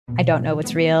I don't know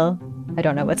what's real. I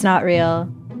don't know what's not real.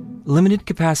 Limited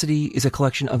Capacity is a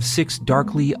collection of 6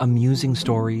 darkly amusing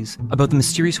stories about the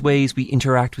mysterious ways we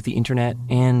interact with the internet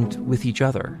and with each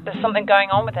other. There's something going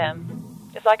on with him.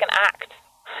 It's like an act.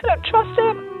 I don't trust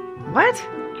him. What?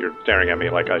 You're staring at me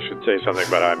like I should say something,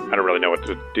 but I don't really know what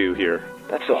to do here.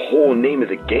 That's the whole name of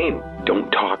the game.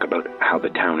 Don't talk about how the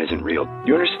town isn't real.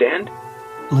 You understand?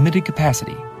 Limited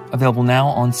Capacity, available now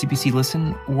on CBC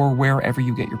Listen or wherever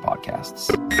you get your podcasts.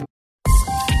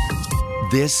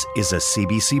 This is a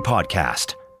CBC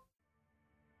podcast.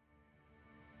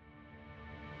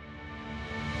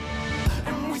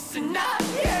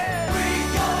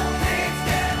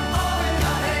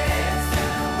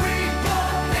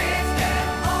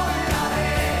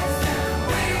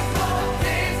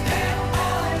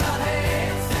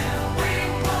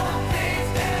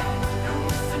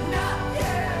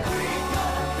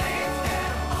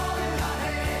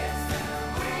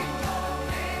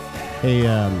 Hey,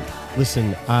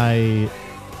 listen,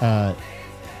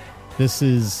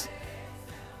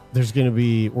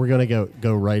 we're going to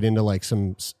go right into like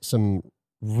some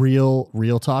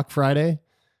real talk Friday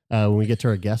when we get to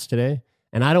our guest today.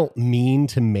 And I don't mean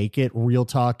to make it real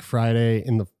talk Friday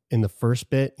in the first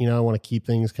bit. You know, I want to keep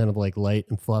things kind of like light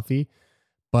and fluffy,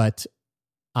 but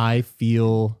I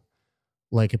feel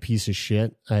like a piece of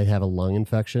shit. I have a lung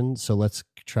infection, so let's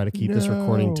try to keep this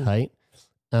recording tight.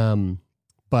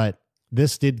 But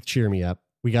this did cheer me up.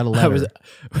 We got a letter.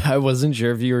 I wasn't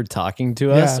sure if you were talking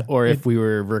to us or if we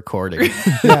were recording.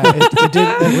 Yeah, it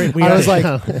did.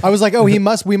 I was like, oh, we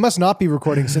must not be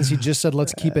recording since he just said,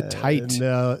 let's keep it tight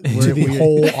to the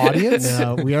whole audience.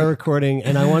 No, we are recording,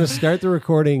 and I want to start the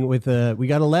recording with we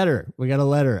got a letter.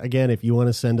 Again, if you want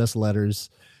to send us letters,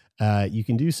 you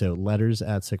can do so.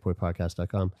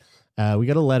 letters@sickboypodcast.com. We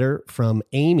got a letter from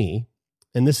Amy.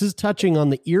 And this is touching on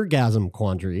the eargasm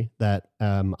quandary that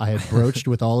I had broached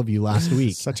with all of you last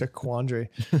week. Such a quandary.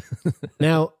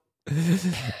 Now,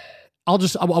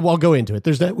 I'll go into it.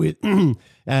 There's that we're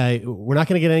not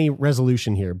going to get any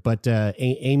resolution here, but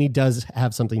Amy does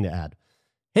have something to add.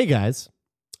 Hey guys,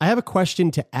 I have a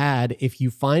question to add. If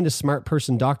you find a smart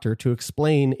person doctor to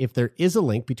explain if there is a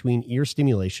link between ear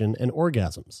stimulation and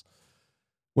orgasms.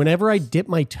 Whenever I dip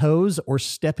my toes or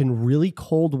step in really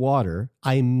cold water,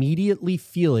 I immediately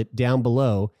feel it down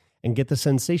below and get the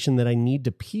sensation that I need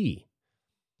to pee.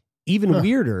 Even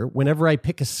weirder, whenever I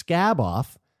pick a scab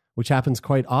off, which happens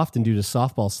quite often due to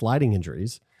softball sliding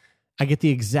injuries, I get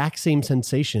the exact same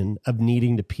sensation of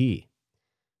needing to pee.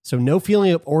 So no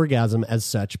feeling of orgasm as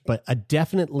such, but a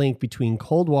definite link between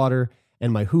cold water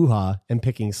and my hoo-ha and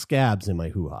picking scabs in my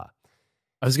hoo-ha.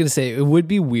 I was going to say, it would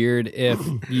be weird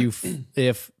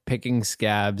if picking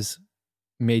scabs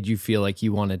made you feel like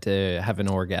you wanted to have an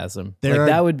orgasm.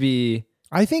 That would be.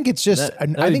 I think it's just.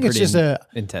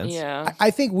 intense. Yeah.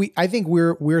 I think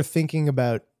we're thinking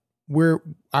about where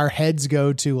our heads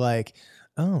go to like,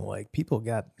 oh, like people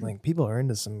are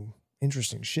into some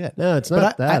interesting shit. No, it's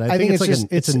not that. I think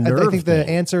it's a nerve. I think thing. the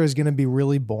answer is going to be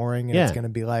really boring, and it's going to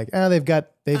be like, they've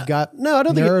got no, I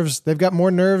don't nerves. They've got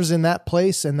more nerves in that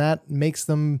place, and that makes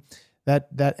them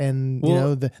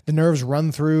the nerves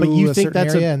run through. But you a think certain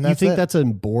that's area, and that's a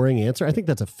boring answer? I think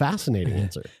that's a fascinating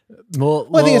answer. Well,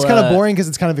 I think it's kind of boring because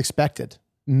it's kind of expected.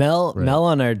 Mel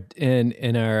on our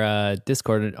in our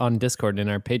Discord in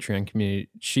our Patreon community,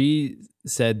 she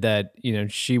said that, you know,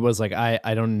 she was like,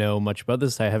 I don't know much about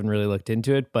this. I haven't really looked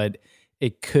into it, but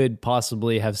it could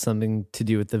possibly have something to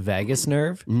do with the vagus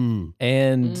nerve.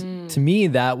 And to me,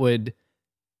 that would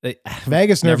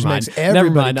vagus nerves makes everybody. Never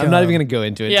mind. I'm not even going to go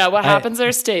into it. Yeah, what happens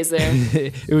there stays there.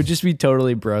 It would just be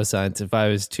totally bro science if I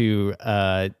was to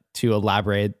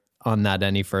elaborate on that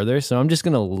any further. So I'm just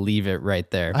going to leave it right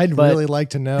there. I'd really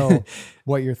like to know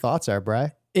what your thoughts are, Bri.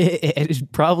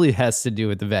 It probably has to do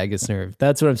with the vagus nerve.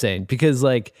 That's what I'm saying. Because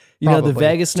like, the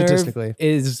vagus nerve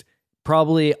is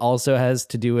probably also has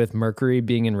to do with Mercury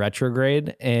being in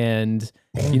retrograde. And,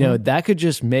 that could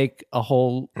just make a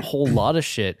whole lot of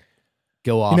shit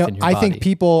go off in your body. I think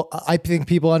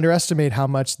people underestimate how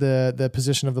much the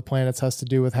position of the planets has to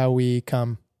do with how we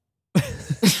come.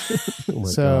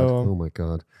 Oh my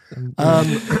God.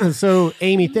 So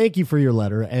Amy, thank you for your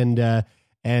letter. And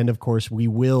of course we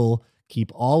will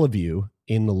keep all of you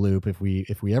in the loop if we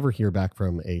ever hear back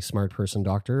from a smart person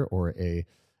doctor or a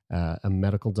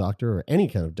medical doctor or any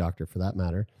kind of doctor for that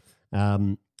matter.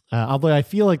 Although I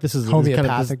feel like this is kind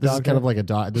of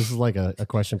a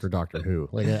question for Doctor Who.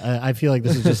 Like I feel like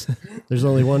this is just there's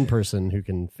only one person who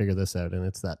can figure this out, and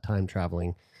it's that time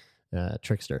traveling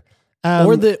trickster.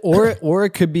 or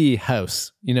it could be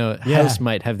House. You know, House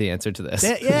might have the answer to this.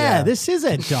 This is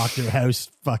a Dr. House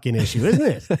fucking issue, isn't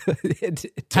it? It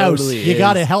House, totally you is.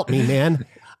 got to help me, man.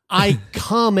 I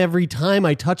come every time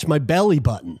I touch my belly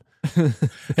button.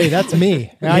 Hey, that's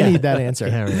me. I need that answer.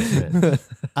 Yeah,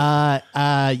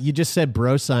 right. You just said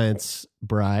bro science,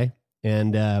 Bri,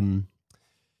 and I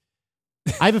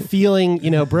have a feeling,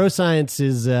 bro science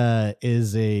is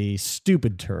a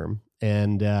stupid term,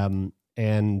 and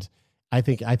I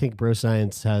think bro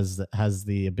science has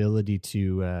the ability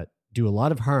to do a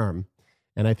lot of harm,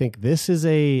 and I think this is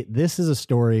a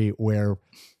story where,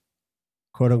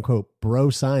 quote unquote, bro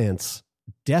science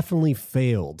definitely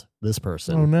failed this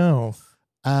person. Oh no.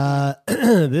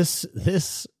 This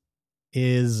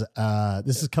is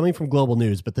coming from Global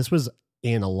News, but this was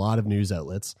in a lot of news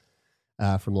outlets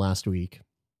from last week.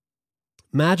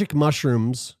 Magic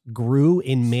mushrooms grew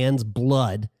in man's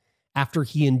blood after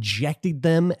he injected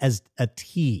them as a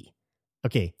tea.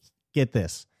 Okay, get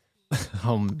this.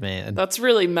 Oh man, that's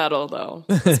really metal, though.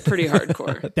 It's pretty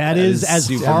hardcore. that is as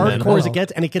hardcore metal. as it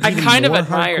gets, and it gets I even kind of more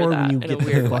admire hardcore that when you in a get the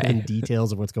weird fucking way.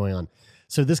 details of what's going on.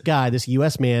 So this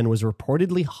U.S. man was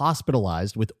reportedly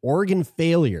hospitalized with organ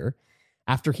failure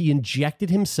after he injected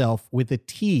himself with a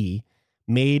tea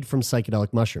made from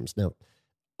psychedelic mushrooms. Now,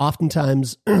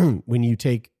 oftentimes when you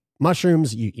take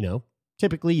mushrooms,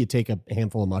 typically you take a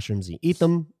handful of mushrooms, you eat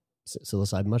them,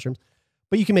 psilocybin mushrooms,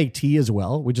 but you can make tea as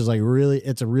well, which is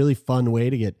it's a really fun way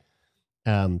to get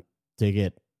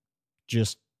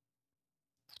just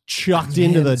chucked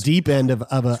into the deep end of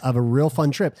a real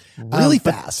fun trip, really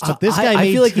fast. But this guy,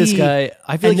 I feel like this guy,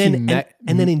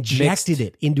 and then injected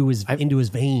it into his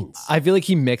veins. I feel like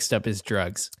he mixed up his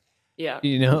drugs. Yeah.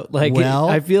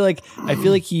 I feel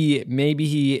like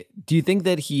do you think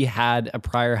that he had a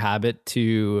prior habit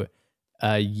to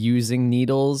using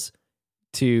needles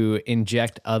to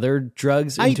inject other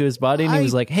drugs into his body, and he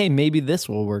was like, "Hey, maybe this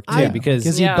will work too." Because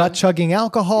is he butt chugging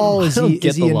alcohol? Is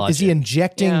he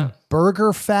injecting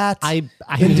burger fat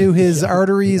into his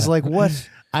arteries? Like what?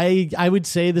 I would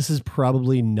say this is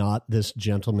probably not this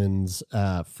gentleman's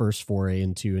first foray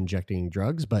into injecting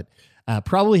drugs, but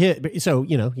probably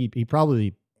he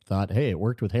probably thought, hey, it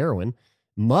worked with heroin.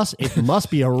 It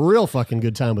must be a real fucking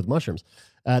good time with mushrooms.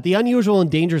 The unusual and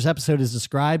dangerous episode is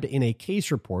described in a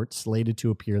case report slated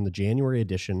to appear in the January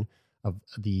edition of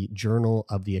the Journal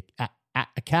of the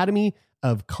Academy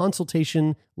of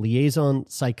Consultation Liaison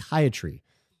Psychiatry.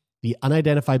 The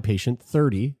unidentified patient,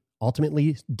 30,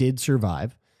 ultimately did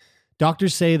survive.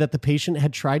 Doctors say that the patient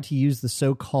had tried to use the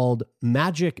so-called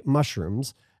magic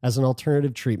mushrooms as an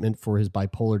alternative treatment for his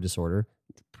bipolar disorder.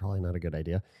 Probably not a good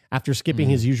idea. After skipping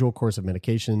his usual course of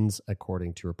medications,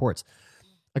 according to reports.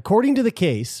 According to the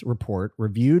case report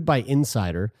reviewed by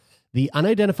Insider, the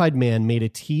unidentified man made a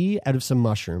tea out of some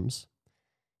mushrooms.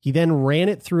 He then ran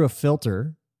it through a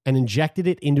filter and injected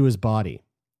it into his body.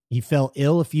 He fell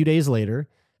ill a few days later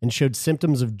and showed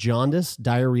symptoms of jaundice,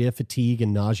 diarrhea, fatigue,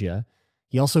 and nausea.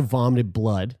 He also vomited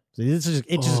blood. So it's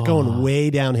just going way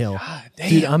downhill.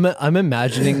 Dude, I'm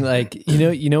imagining like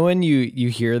when you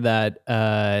hear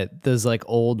that those like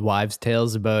old wives'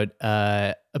 tales about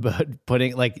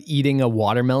putting like eating a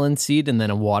watermelon seed and then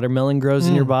a watermelon grows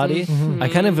in your body. I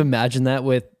kind of imagine that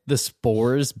with the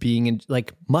spores being in,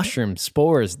 like mushroom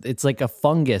spores. It's like a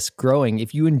fungus growing.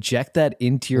 If you inject that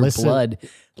into your blood,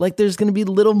 like there's going to be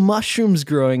little mushrooms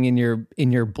growing in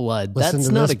your blood. That's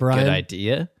not a good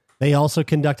idea. They also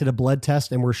conducted a blood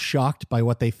test and were shocked by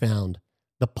what they found.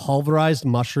 The pulverized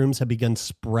mushrooms had begun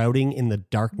sprouting in the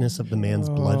darkness of the man's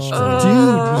bloodstream.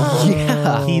 Dude,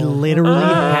 yeah.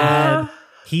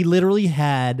 He literally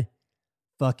had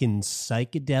fucking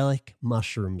psychedelic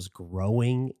mushrooms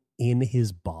growing in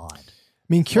his bod. I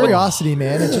mean, curiosity,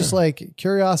 man. It's just like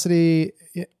curiosity.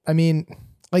 I mean,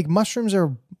 like mushrooms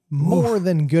are more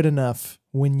than good enough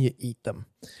when you eat them.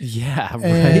 Yeah, right.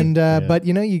 And but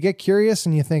you get curious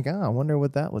and you think, I wonder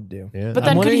what that would do. Yeah. But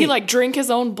then could he like drink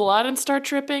his own blood and start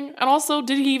tripping? And also,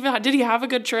 did he have a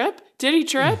good trip? Did he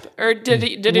trip, or did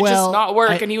it just not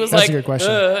work? And he was that's like, a good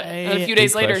question. And a few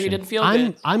days later, he didn't feel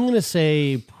good. I'm gonna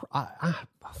say.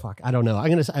 I don't know.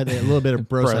 I'm gonna say a little bit of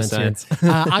bro science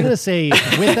here. I'm gonna say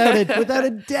without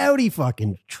a doubt he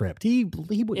fucking tripped. He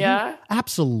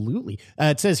absolutely.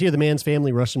 It says here the man's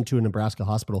family rushed him to a Nebraska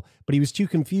hospital, but he was too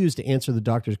confused to answer the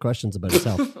doctor's questions about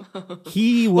himself.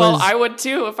 He was. Well, I would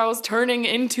too if I was turning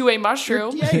into a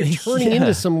mushroom. You're turning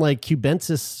into some like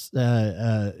cubensis,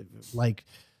 like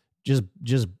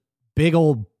just big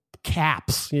old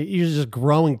caps. You're just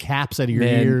growing caps out of your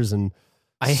ears and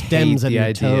stems out of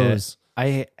your toes.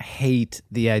 I hate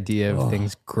the idea of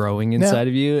things growing inside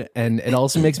of you, and it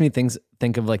also makes me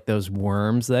think of like those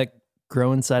worms that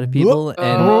grow inside of people,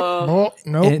 Nope.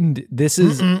 and this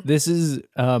is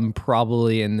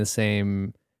probably in the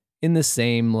same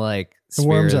like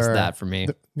sphere as that for me.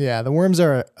 The worms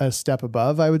are a step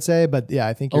above, I would say, but yeah,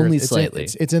 I think only slightly.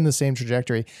 It's in the same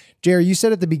trajectory. Jerry, you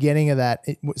said at the beginning of that,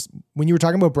 when you were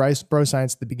talking about bro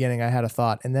science at the beginning, I had a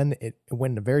thought, and then it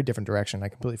went in a very different direction. I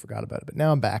completely forgot about it, but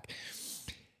now I'm back.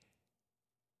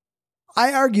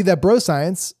 I argue that bro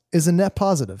science is a net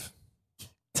positive.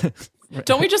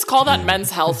 Don't we just call that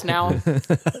men's health now?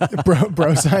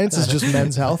 bro science is just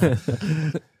men's health.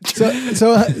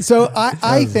 So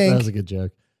I think that was a good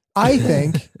joke. I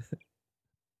think.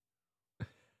 I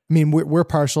mean, we're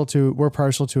partial to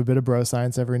a bit of bro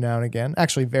science every now and again,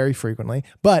 actually very frequently.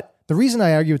 But the reason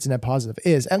I argue it's a net positive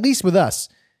is, at least with us,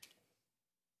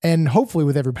 and hopefully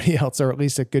with everybody else, or at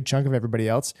least a good chunk of everybody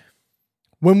else,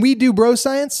 when we do bro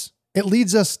science, it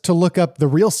leads us to look up the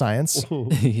real science,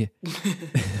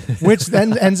 which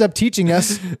then ends up teaching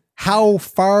us how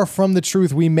far from the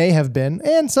truth we may have been.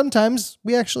 And sometimes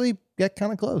we actually get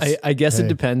kind of close. I guess it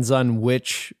depends on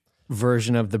which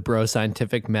version of the bro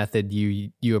scientific method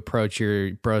you approach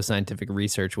your bro scientific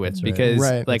research with.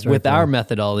 Because with our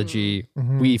methodology,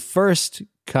 we first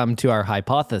come to our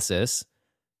hypothesis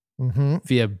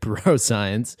via bro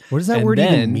science. What does that word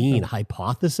even mean?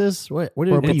 Hypothesis? What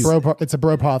it's a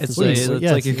bropothesis.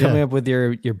 It's like you're coming up with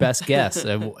your best guess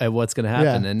at what's going to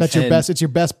happen. Yeah, and that's your best. It's your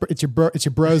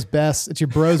bro's best. It's your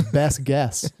bro's best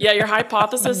guess. Yeah, your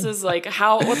hypothesis is like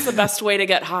what's the best way to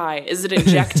get high? Is it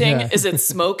injecting? Yeah. Is it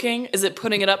smoking? Is it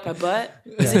putting it up my butt?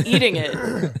 Is it eating it?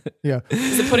 Yeah.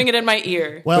 Is it putting it in my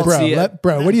ear? Well,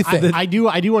 bro, what do you think? I do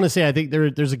want to say, I think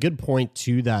there's a good point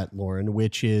to that, Lauren,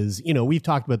 which is, we've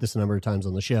talked about this a number of times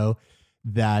on the show,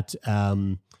 that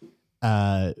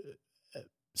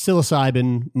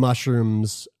psilocybin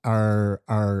mushrooms are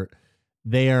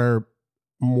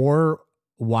more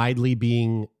widely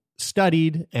being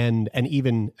studied and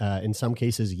even in some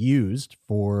cases used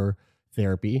for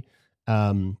therapy.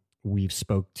 We've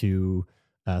spoke to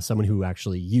someone who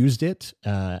actually used it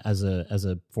as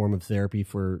a form of therapy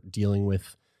for dealing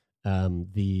with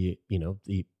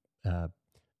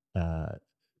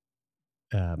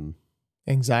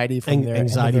anxiety from their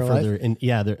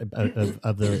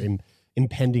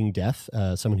impending death.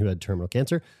 Someone who had terminal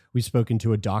cancer. We've spoken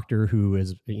to a doctor who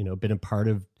has been a part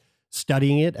of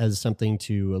studying it as something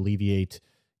to alleviate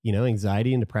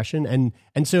anxiety and depression,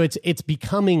 and so it's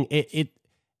becoming it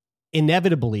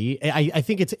inevitably. I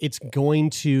think it's going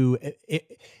to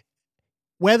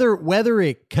whether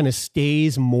it kind of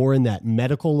stays more in that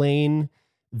medical lane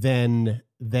than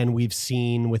we've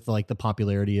seen with like the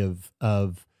popularity of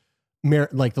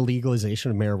like the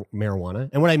legalization of marijuana.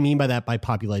 And what I mean by that, by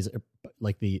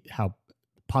how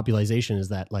popularization is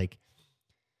that, like,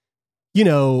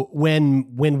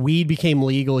 when weed became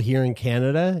legal here in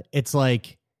Canada, it's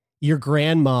like your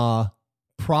grandma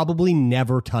probably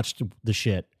never touched the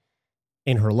shit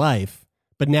in her life,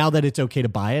 but now that it's okay to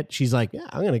buy it, she's like, yeah,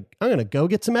 I'm gonna go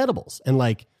get some edibles. And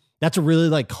like, that's a really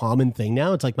like common thing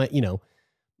now. It's like my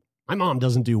mom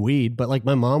doesn't do weed, but like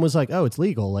my mom was like, oh, it's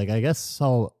legal. Like, I guess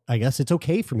it's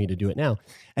okay for me to do it now.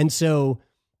 And so,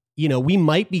 we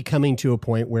might be coming to a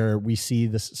point where we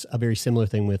see a very similar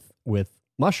thing with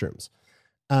mushrooms.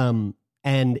 And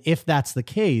if that's the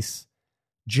case,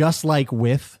 just like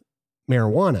with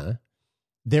marijuana,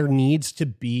 there needs to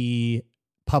be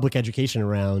public education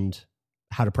around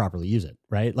how to properly use it,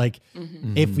 right? Like,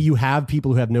 if you have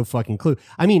people who have no fucking clue,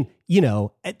 I mean,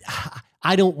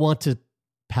 I don't want to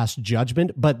pass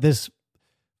judgment, but this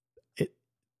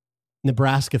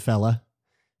Nebraska fella,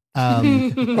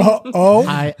 he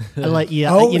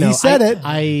said it.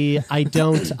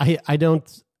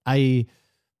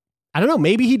 I don't know.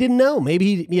 Maybe he didn't know.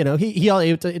 Maybe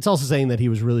it's also saying that he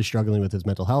was really struggling with his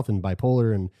mental health and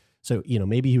bipolar, and so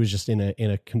maybe he was just in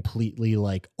a completely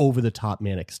like over the top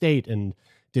manic state and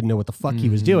didn't know what the fuck he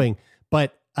was doing.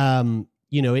 But I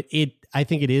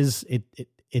think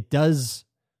it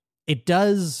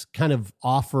does kind of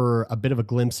offer a bit of a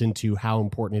glimpse into how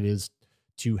important it is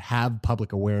to have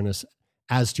public awareness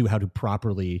as to how to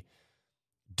properly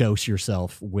dose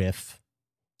yourself with.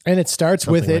 And it starts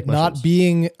with it not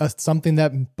being something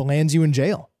that lands you in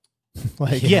jail.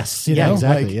 Like, yes,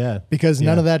 exactly. Like, because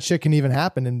none of that shit can even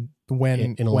happen. And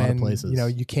when a lot of places,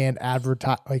 you can't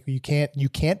advertise, like you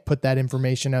can't put that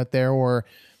information out there, or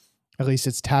at least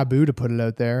it's taboo to put it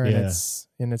out there.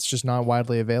 And it's just not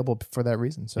widely available for that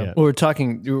reason. So well, we're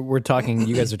talking,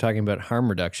 you guys are talking about harm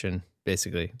reduction.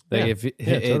 Basically, like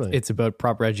totally. It's about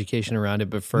proper education around it,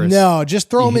 but first, no,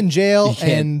 just throw them in jail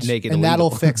and make it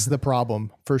that'll fix the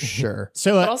problem for sure.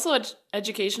 So But also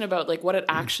education about like what it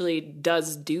actually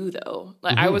does do, though.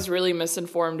 Like I was really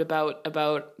misinformed about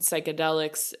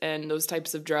psychedelics and those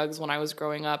types of drugs when I was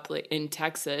growing up, like in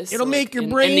Texas. it'll like, make your in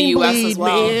brain the US bleed, as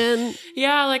well. man.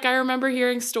 Yeah, like I remember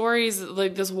hearing stories,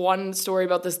 like this one story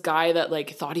about this guy that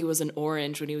like thought he was an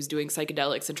orange when he was doing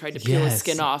psychedelics and tried to peel his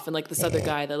skin off, and like this other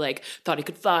guy that like thought he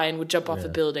could fly and would jump off a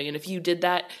building, and if you did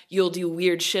that, you'll do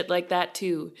weird shit like that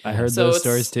too. I heard those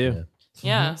stories too.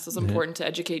 Yeah, so it's important to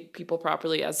educate people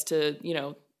properly as to, you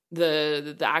know,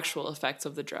 the actual effects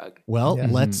of the drug. Well,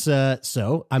 let's.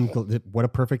 So what a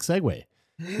perfect segue,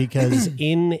 because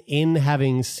in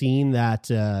having seen that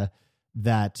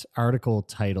that article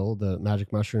title, "The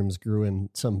Magic Mushrooms Grew in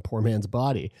Some Poor Man's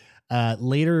Body,"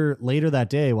 later that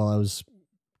day while I was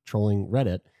trolling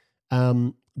Reddit,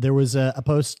 there was a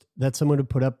post that someone had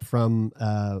put up from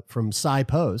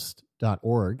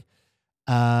scipost.org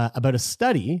about a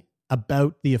study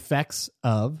about the effects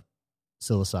of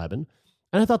psilocybin.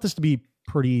 And I thought this to be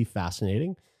pretty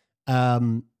fascinating.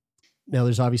 Now,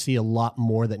 there's obviously a lot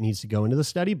more that needs to go into the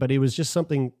study, but it was just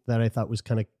something that I thought was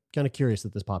kind of curious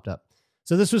that this popped up.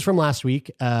 So this was from last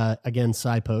week. Again,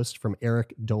 SciPost from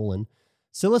Eric Dolan.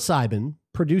 Psilocybin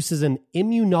produces an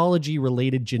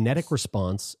immunology-related genetic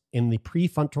response in the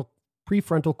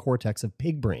prefrontal cortex of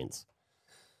pig brains.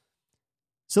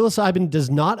 Psilocybin does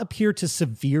not appear to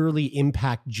severely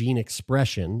impact gene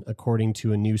expression, according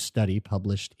to a new study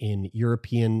published in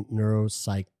European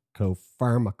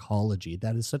Neuropsychopharmacology.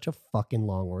 That is such a fucking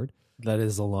long word. That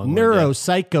is a long word.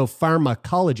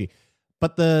 Neuropsychopharmacology.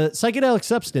 But the psychedelic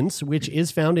substance, which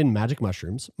is found in magic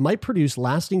mushrooms, might produce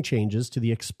lasting changes to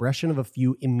the expression of a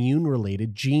few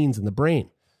immune-related genes in the brain.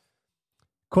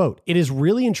 Quote, "It is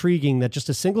really intriguing that just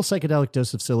a single psychedelic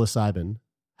dose of psilocybin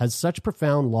has such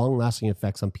profound, long-lasting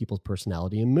effects on people's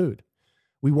personality and mood.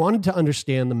 We wanted to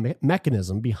understand the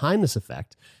mechanism behind this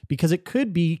effect because it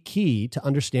could be key to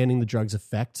understanding the drug's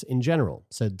effects in general,"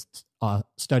 said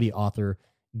study author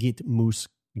Gitte Moos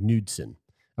Knudsen,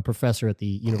 a professor at the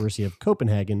University of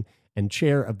Copenhagen and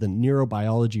chair of the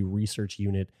Neurobiology Research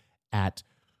Unit at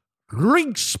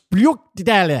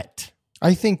Rigshospitalet.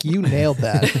 I think you nailed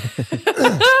that.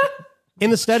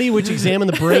 In the study, which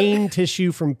examined the brain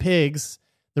tissue from pigs,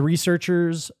 the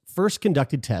researchers first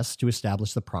conducted tests to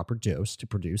establish the proper dose to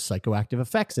produce psychoactive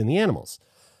effects in the animals.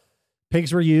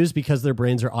 Pigs were used because their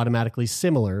brains are automatically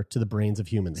similar to the brains of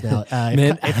humans. Now,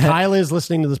 if Kyla is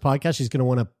listening to this podcast, she's going to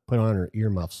want to put on her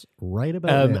earmuffs right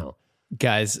about now.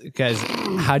 Guys,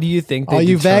 how do you think they all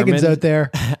you vegans out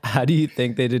there, how do you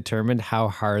think they determined how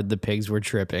hard the pigs were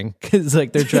tripping? Because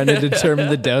like they're trying to determine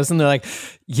the dose, and they're like,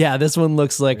 yeah, this one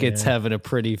looks like it's having a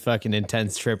pretty fucking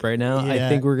intense trip right now. Yeah. I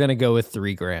think we're gonna go with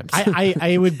 3 grams.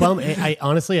 I would bum. I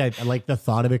honestly, I like the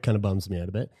thought of it. Kind of bums me out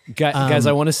a bit. Guys,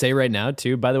 I want to say right now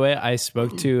too. By the way, I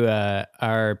spoke to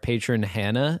our patron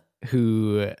Hannah,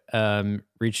 who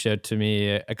reached out to me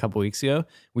a couple weeks ago.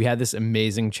 We had this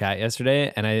amazing chat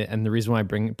yesterday, and the reason why I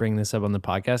bring this up on the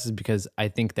podcast is because I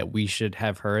think that we should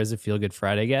have her as a Feel Good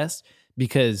Friday guest,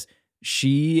 because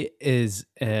she was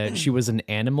an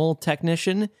animal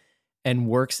technician and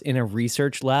works in a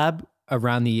research lab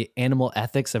around the animal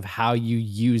ethics of how you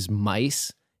use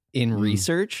mice in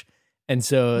research. And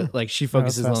so like she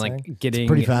focuses on like getting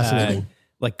pretty fascinating.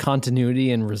 Like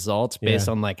continuity and results based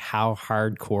on like how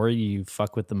hardcore you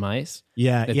fuck with the mice.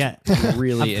 It's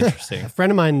really interesting. A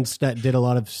friend of mine did a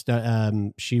lot of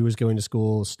she was going to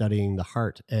school studying the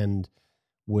heart, and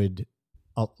would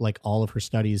like all of her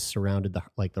studies surrounded the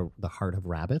heart of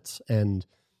rabbits, and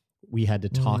we had to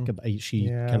talk about. She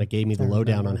kind of gave me the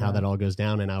lowdown on how that all goes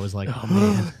down, and I was like, "Oh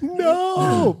man,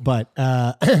 no!" But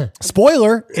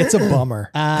spoiler, it's a bummer.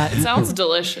 It sounds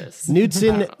delicious.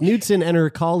 Knudsen and her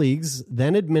colleagues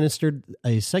then administered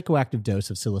a psychoactive dose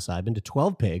of psilocybin to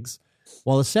 12 pigs,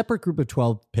 while a separate group of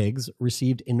 12 pigs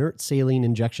received inert saline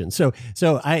injections. So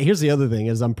here's the other thing: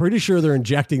 is I'm pretty sure they're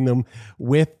injecting them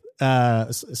with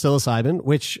psilocybin,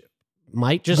 which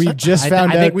might just I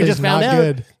think we just found out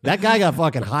good. That guy got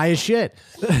fucking high as shit.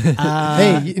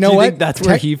 Hey, you know what? That's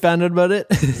where he found out about it.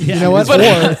 You know what?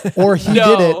 Or he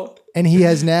did it, and he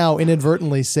has now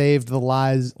inadvertently saved the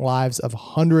lives of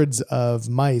hundreds of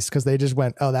mice because they just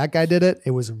went, "Oh, that guy did it.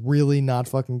 It was really not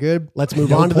fucking good. Let's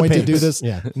move on to the pigs. To do this.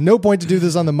 Yeah. No point to do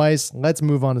this on the mice. Let's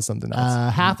move on to something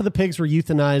else." Half of the pigs were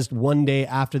euthanized one day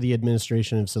after the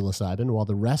administration of psilocybin, while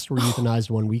the rest were euthanized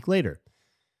 1 week later.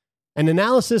 An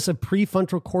analysis of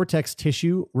prefrontal cortex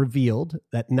tissue revealed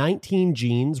that 19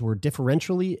 genes were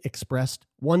differentially expressed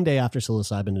 1 day after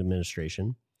psilocybin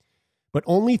administration, but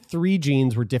only 3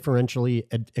 genes were differentially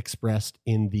expressed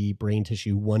in the brain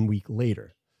tissue 1 week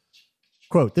later.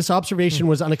 Quote, this observation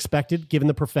was unexpected given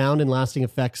the profound and lasting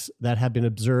effects that have been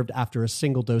observed after a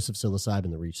single dose of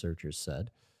psilocybin, the researchers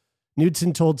said.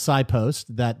 Knudsen told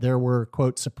SciPost that there were,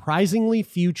 quote, surprisingly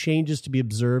few changes to be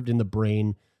observed in the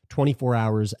brain 24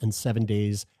 hours and 7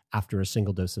 days after a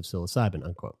single dose of psilocybin,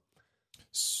 unquote.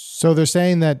 So they're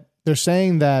saying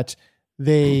that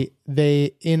they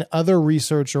in other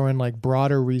research or in like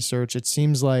broader research, it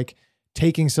seems like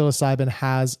taking psilocybin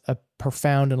has a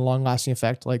profound and long-lasting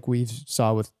effect, like we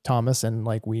saw with Thomas and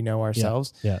like we know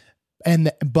ourselves. Yeah.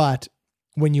 But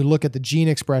when you look at the gene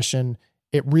expression,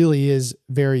 it really is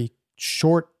very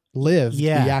short-lived.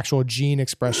 Yeah. The actual gene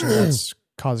expression that's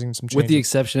causing some change. With the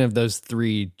exception of those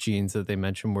 3 genes that they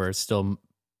mentioned, were still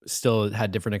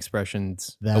had different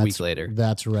expressions a week later.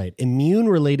 That's right.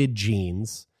 Immune-related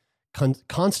genes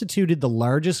constituted the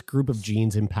largest group of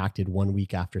genes impacted 1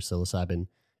 week after psilocybin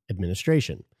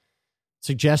administration,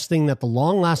 suggesting that the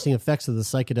long-lasting effects of the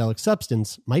psychedelic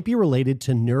substance might be related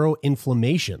to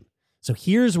neuroinflammation. So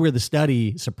here's where the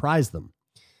study surprised them.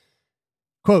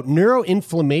 Quote,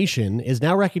 neuroinflammation is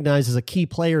now recognized as a key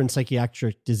player in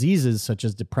psychiatric diseases such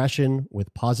as depression,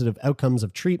 with positive outcomes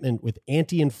of treatment with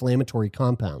anti-inflammatory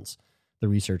compounds, the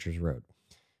researchers wrote.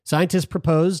 Scientists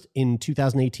proposed in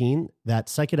 2018 that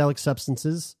psychedelic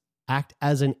substances act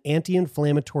as an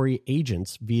anti-inflammatory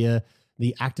agents via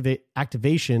the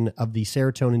activation of the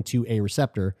serotonin 2A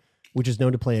receptor, which is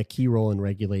known to play a key role in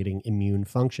regulating immune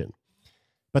function.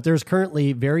 But there's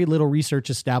currently very little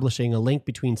research establishing a link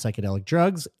between psychedelic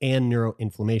drugs and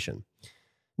neuroinflammation.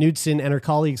 Knudsen and her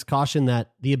colleagues caution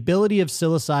that the ability of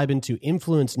psilocybin to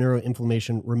influence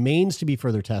neuroinflammation remains to be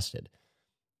further tested.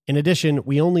 In addition,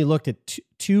 we only looked at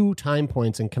 2 time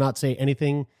points and cannot say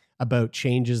anything about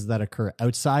changes that occur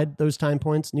outside those time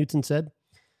points, Knudsen said.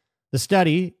 The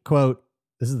study, quote,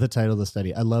 this is the title of the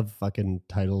study. I love fucking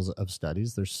titles of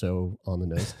studies. They're so on the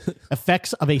nose.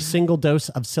 Effects of a single dose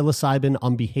of psilocybin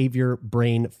on behavior,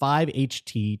 brain,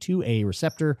 5-HT2A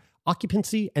receptor,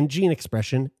 occupancy, and gene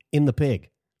expression in the pig.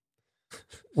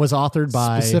 Was authored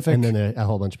by, and then a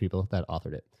whole bunch of people that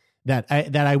authored it. That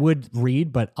I would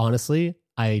read, but honestly,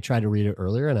 I tried to read it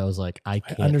earlier and I was like, I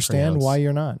can't understand why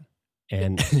you're not.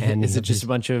 And is it just a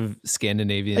bunch of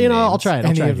Scandinavian names? I'll try it.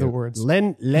 Any of the words.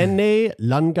 Lene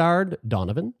Lundgaard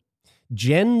Donovan,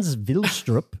 Jens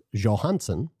Vilstrup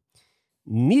Johansson,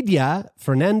 Nidia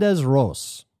Fernandez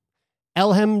Ross,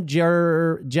 Elhem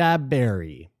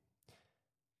Jaberi,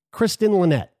 Kristen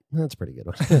Lynette. That's a pretty good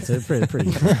one. That's a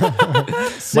pretty good.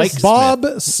 Mike Bob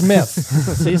Smith.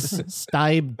 Sis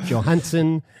Stibe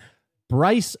Johansson,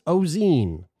 Bryce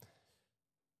Ozine,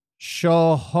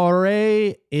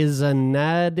 Shohore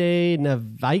Izanade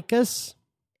Navikas,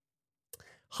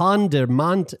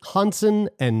 Handermant Hansen,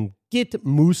 and Git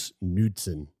Moose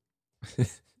Knudsen.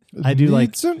 I do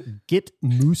like Git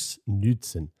Moose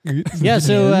Knudsen. Yeah,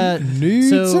 so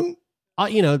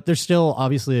there's still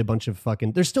obviously a bunch of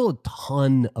there's still a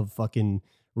ton of fucking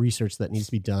research that needs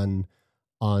to be done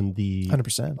on the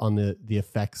 100% on the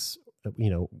effects,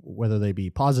 whether they be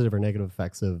positive or negative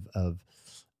effects of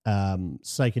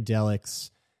psychedelics,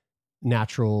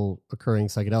 natural occurring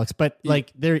psychedelics. But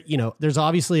like there's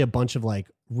obviously a bunch of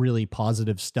like really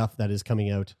positive stuff that is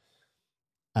coming out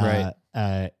at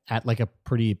like a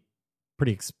pretty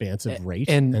expansive rate.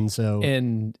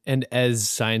 And as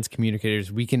science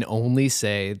communicators, we can only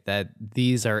say that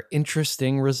these are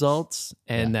interesting results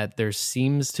and that there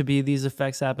seems to be these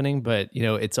effects happening, but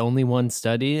it's only one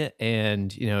study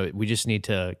and we just need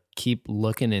to keep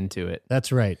looking into it.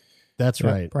 That's right.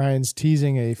 Right. Brian's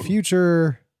teasing a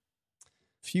future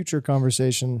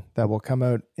conversation that will come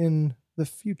out in the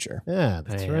future. Yeah,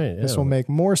 that's right. This will make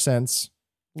more sense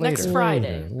later. Next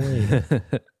Friday.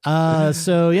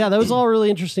 So yeah, that was all really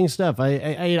interesting stuff.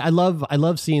 I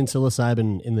love seeing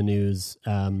psilocybin in the news.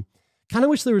 Kind of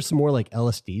wish there was some more like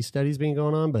LSD studies being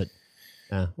going on, but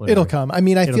it'll come. I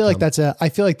mean, I feel like that's a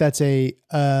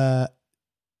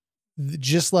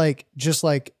just like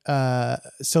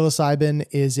psilocybin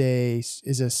is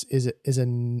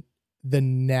the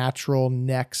natural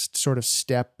next sort of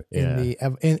step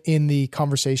in the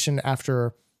conversation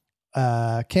after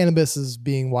cannabis is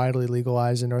being widely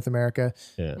legalized in North America.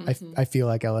 Yeah. I feel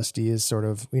like LSD is sort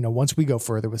of, once we go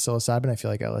further with psilocybin, I feel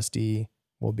like LSD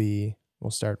will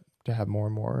start to have more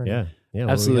and more. Yeah,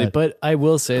 absolutely. But I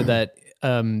will say that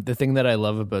the thing that I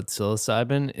love about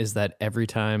psilocybin is that every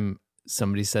time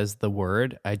somebody says the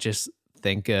word, I just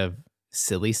think of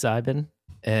silly cybin,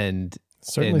 and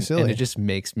certainly silly. And it just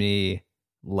makes me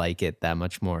like it that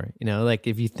much more. Like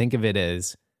if you think of it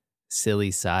as silly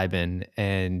cybin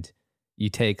and you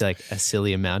take like a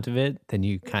silly amount of it, then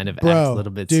you kind of act a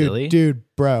little bit silly. Dude,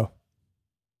 bro.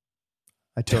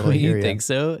 I totally Don't hear you you. think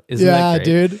so? Isn't Yeah, that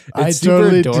great? dude. I It's super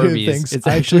totally do adorbies. think so. It's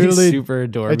actually super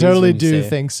adorbies. I totally when you say do it.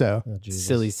 think so. Oh, Jesus.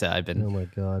 Silly Simon. Oh my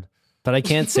God. But I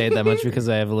can't say it that much because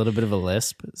I have a little bit of a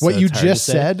lisp. So What you it's hard to just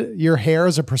say. said, your hair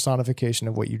is a personification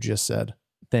of what you just said.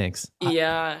 Thanks.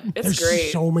 Yeah, it's There's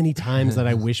great. so many times that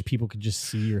I wish people could just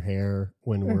see your hair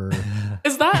when we're.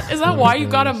 Is that why you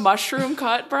got a mushroom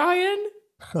cut, Brian?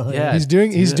 Yeah, He's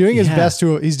doing his best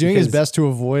to Because- best to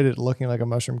avoid it looking like a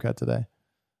mushroom cut today.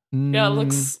 Yeah, it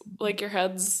looks like your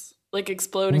head's like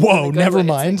exploding. Whoa, in a good never way.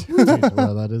 It's mind. like,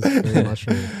 Well, that is very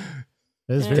mushroom.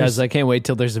 That is very. Guys, I can't wait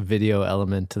till there's a video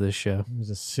element to this show. There's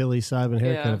a silly Simon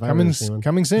haircut. Yeah. If I ever seen one.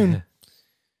 Coming soon.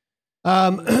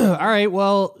 All right.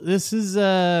 Well, this is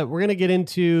we're gonna get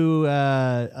into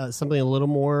something a little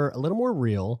more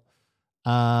real.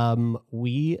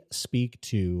 We speak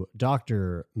to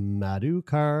Dr.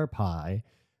 Madhukar Pai,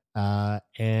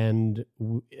 and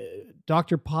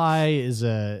Dr. Pai is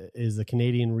a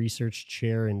Canadian research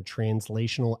chair in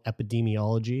translational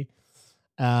epidemiology.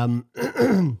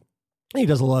 He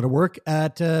does a lot of work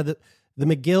at the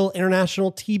McGill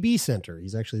International TB Center.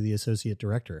 He's actually the associate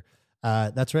director.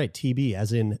 That's right, TB,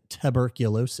 as in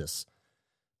tuberculosis.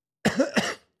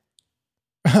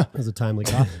 That was a timely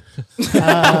cough.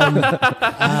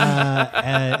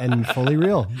 And fully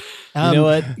real. You know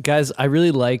what, guys? I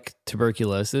really like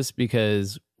tuberculosis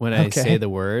because when I say the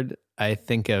word, I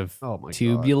think of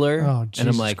tubular, Oh, and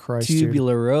Jesus I'm like Christ, dude.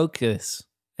 tubularochus,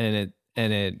 and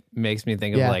it makes me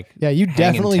think of like you hanging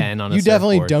definitely 10 on a you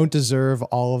definitely surfboard. don't deserve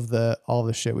all of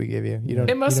the shit we give you. You don't.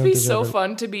 It must you don't be so deserve it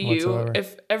fun to be whatsoever. you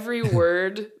if every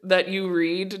word that you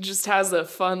read just has a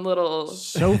fun little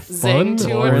So zing fun,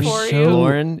 to or it for so- you.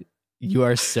 Lauren, you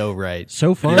are so right.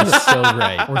 So fun, You're so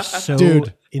right. or so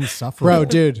Dude. insufferable. Bro,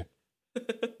 dude.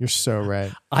 You're so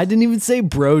right. I didn't even say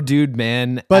bro, dude,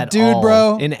 man. But at dude, all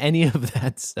bro. in any of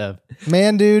that stuff.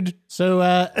 Man, dude. So,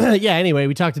 yeah, anyway,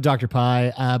 we talked to Dr.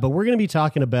 Pai, but we're going to be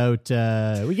talking about,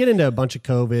 we get into a bunch of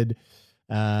COVID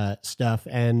stuff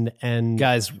and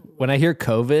Guys, when I hear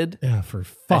COVID, for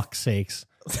fuck's sakes.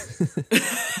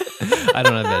 I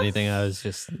don't have anything. I was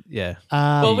just, yeah.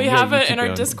 Well, we You have go- you it in keep our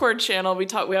going. Discord channel. We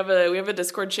have a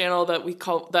Discord channel that we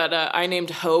call that I named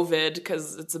Hovid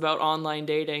because it's about online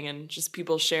dating and just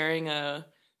people sharing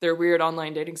their weird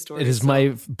online dating stories. It is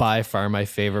by far my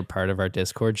favorite part of our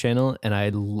Discord channel, and I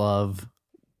love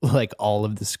like all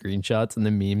of the screenshots and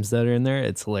the memes that are in there.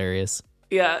 It's hilarious.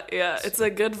 yeah. It's a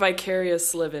good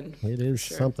vicarious living. It is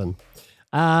something.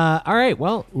 All right,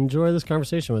 well, enjoy this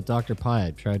conversation with Dr. Pai.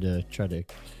 I tried to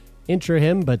intro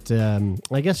him, but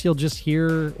I guess you'll just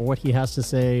hear what he has to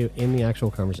say in the actual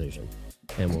conversation.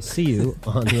 And we'll see you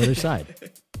on the other side.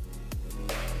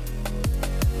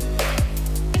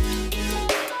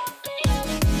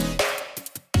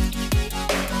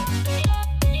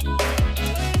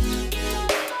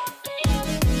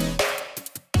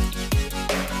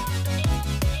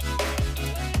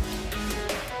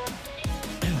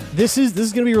 This is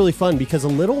going to be really fun because a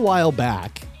little while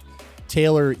back,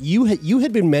 Taylor, you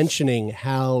had been mentioning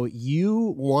how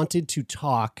you wanted to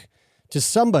talk to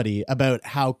somebody about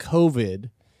how COVID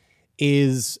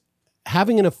is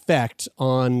having an effect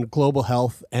on global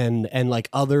health and like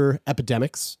other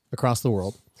epidemics across the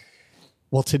world.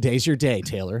 Well, today's your day,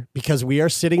 Taylor, because we are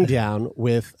sitting down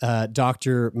with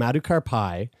Dr. Madhukar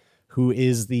Pai, who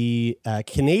is the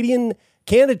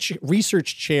Canada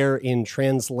Research Chair in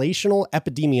Translational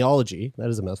Epidemiology, that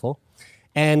is a mouthful,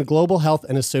 and Global Health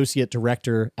and Associate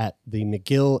Director at the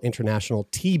McGill International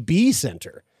TB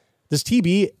Center. Does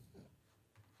TB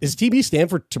stand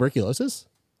for tuberculosis?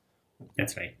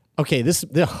 That's right. Okay,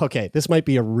 this might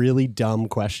be a really dumb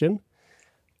question,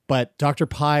 but Dr.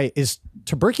 Pai, is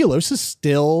tuberculosis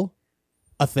still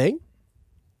a thing?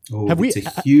 Oh,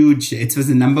 it was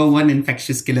the number one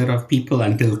infectious killer of people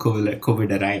until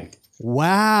COVID arrived.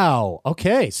 Wow.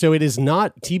 Okay. So it is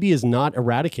not, TB is not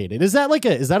eradicated. Is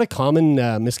that a common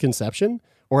misconception,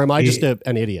 or am I just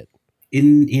an idiot?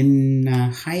 In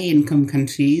high income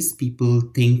countries, people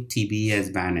think TB has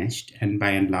vanished, and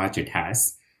by and large it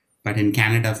has. But in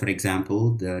Canada, for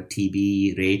example, the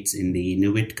TB rates in the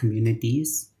Inuit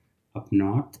communities up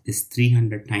north is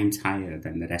 300 times higher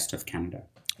than the rest of Canada.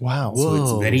 Wow. So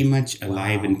it's very much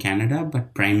alive in Canada,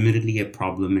 but primarily a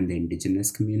problem in the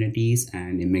indigenous communities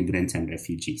and immigrants and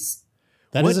refugees.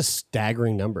 That is a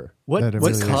staggering number. What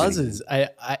causes?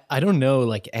 I don't know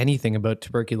like anything about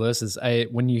tuberculosis.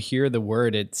 When you hear the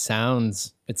word, it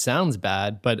sounds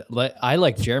bad. But I,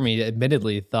 like Jeremy,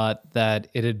 admittedly thought that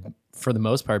it had, for the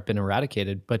most part, been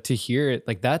eradicated. But to hear it,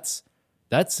 like that's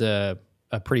a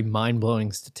pretty mind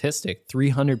blowing statistic.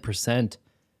 300%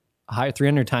 higher,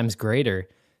 300 times greater.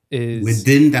 is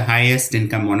within the highest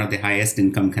income, one of the highest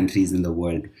income countries in the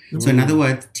world. So in other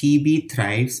words, TB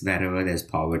thrives wherever there's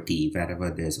poverty,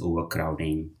 wherever there's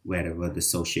overcrowding, wherever the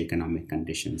socioeconomic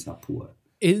conditions are poor.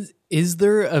 Is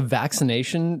there a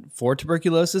vaccination for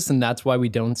tuberculosis, and that's why we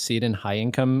don't see it in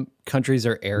high-income countries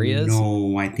or areas?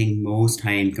 No, I think most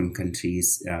high-income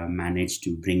countries manage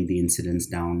to bring the incidence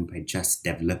down by just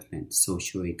development,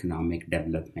 socioeconomic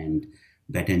development,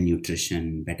 better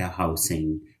nutrition, better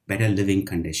housing, better living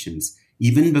conditions.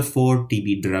 Even before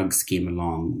TB drugs came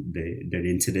along, the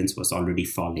incidence was already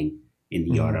falling in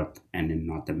Europe and in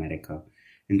North America.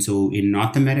 And so in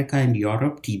North America and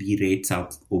Europe, TB rates are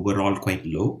overall quite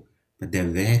low, but they're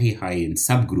very high in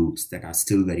subgroups that are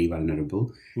still very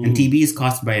vulnerable. And TB is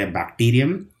caused by a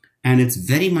bacterium, and it's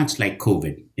very much like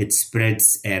COVID. It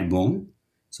spreads airborne.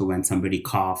 So when somebody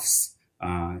coughs,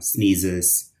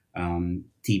 sneezes,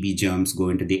 TB germs go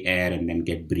into the air and then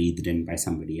get breathed in by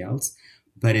somebody else.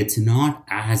 But it's not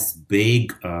as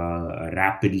big a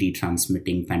rapidly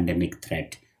transmitting pandemic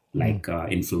threat like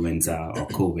influenza or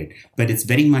COVID, but it's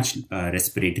very much a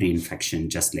respiratory infection,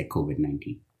 just like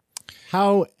COVID-19.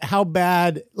 How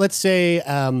bad? Let's say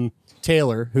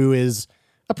Taylor, who is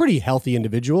a pretty healthy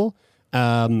individual,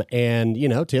 and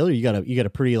Taylor, you got a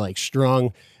pretty like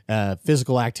strong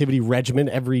physical activity regimen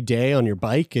every day on your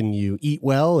bike, and you eat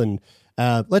well. And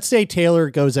let's say Taylor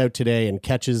goes out today and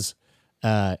catches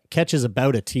about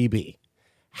a TB.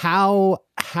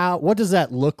 What does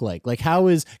that look like? Like,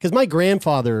 because my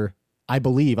grandfather, I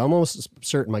believe, I'm almost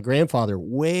certain my grandfather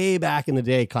way back in the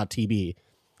day caught TB.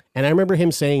 And I remember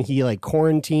him saying he like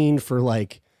quarantined for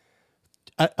like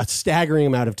a staggering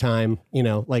amount of time,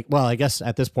 I guess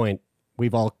at this point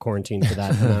we've all quarantined for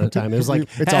that amount of time. It was like,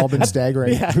 it's all been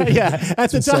staggering. Yeah. At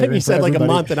the time he said like a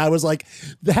month, and I was like,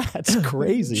 that's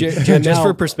crazy. Just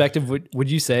for perspective,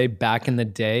 would you say back in the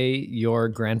day, your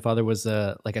grandfather was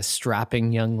like a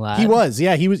strapping young lad? He was.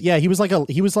 Everybody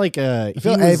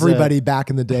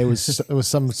back in the day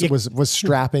was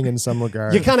strapping in some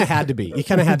regard. You kind of had to be,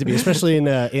 especially in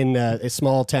a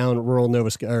small town, rural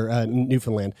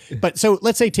Newfoundland. But so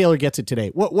let's say Taylor gets it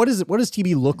today. What does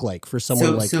TB look like for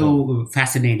someone like him?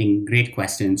 Fascinating, great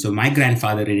question. So my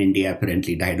grandfather in India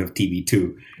apparently died of TB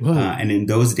too. And in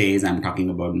those days, I'm talking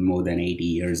about more than 80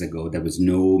 years ago, there was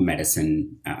no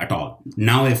medicine at all.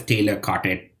 Now, if Taylor caught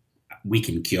it, we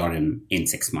can cure him in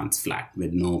 6 months flat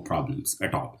with no problems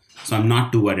at all. So I'm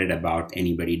not too worried about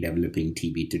anybody developing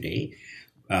TB today.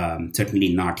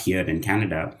 Certainly not here in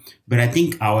Canada. But I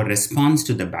think our response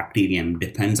to the bacterium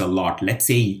depends a lot. Let's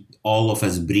say all of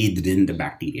us breathed in the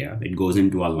bacteria. It goes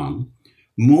into our lung.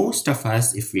 Most of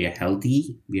us, if we are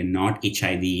healthy, we are not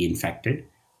HIV infected,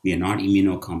 we are not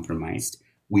immunocompromised,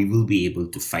 we will be able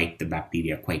to fight the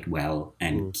bacteria quite well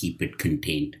and keep it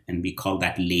contained. And we call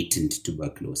that latent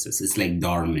tuberculosis. It's like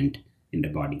dormant in the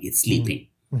body. It's sleeping.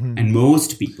 And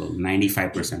most people,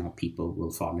 95% of people,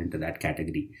 will fall into that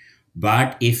category.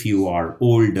 But if you are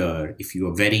older, if you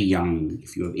are very young,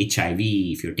 if you have HIV,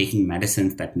 if you're taking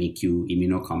medicines that make you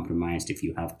immunocompromised, if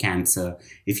you have cancer,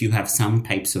 if you have some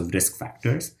types of risk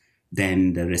factors,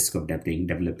 then the risk of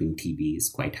developing TB is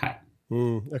quite high.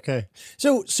 Okay.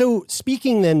 So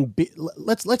speaking then,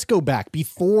 let's go back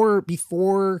before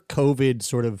COVID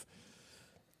sort of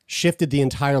shifted the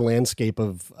entire landscape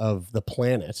of the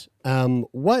planet.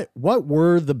 What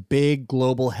were the big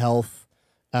global health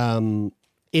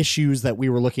issues that we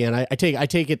were looking at? I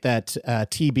take it that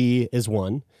TB is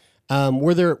one.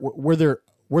 Were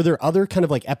there other kind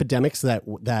of like epidemics that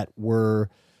were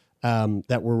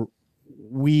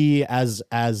we as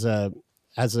a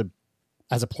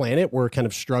planet were kind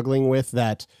of struggling with,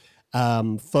 that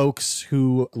folks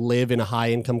who live in a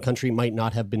high income country might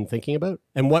not have been thinking about?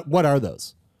 And what are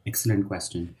those? Excellent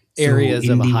question. Areas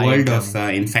so in of the high world income. of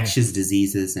infectious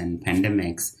diseases and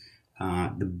pandemics,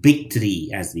 the big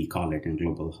three, as we call it in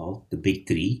global health, the big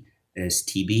three is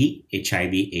TB,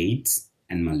 HIV, AIDS,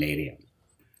 and malaria.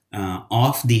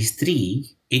 Of these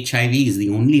three, HIV is the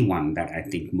only one that I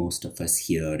think most of us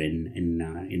here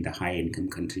in the high income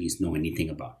countries know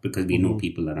anything about, because we know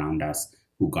people around us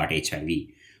who got HIV.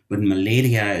 But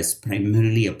malaria is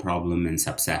primarily a problem in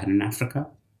sub-Saharan Africa.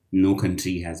 No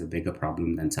country has a bigger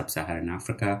problem than sub-Saharan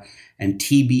Africa. And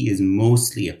TB is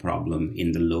mostly a problem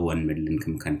in the low and middle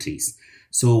income countries.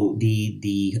 So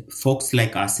the folks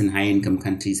like us in high income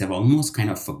countries have almost kind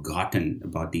of forgotten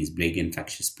about these big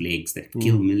infectious plagues that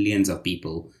kill millions of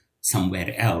people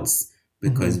somewhere else,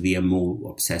 because we are more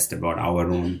obsessed about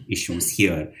our own issues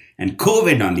here. And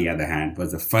COVID, on the other hand,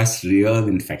 was the first real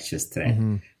infectious threat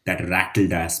that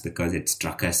rattled us because it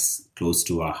struck us close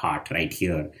to our heart right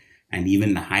here. And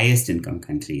even the highest income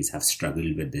countries have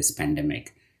struggled with this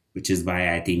pandemic. which is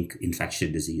why I think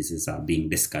infectious diseases are being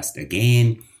discussed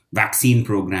again. Vaccine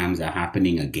programs are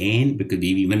happening again because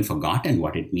we've even forgotten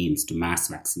what it means to mass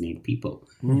vaccinate people.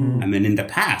 I mean, in the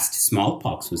past,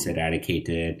 smallpox was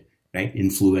eradicated, right?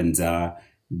 Influenza.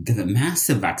 There were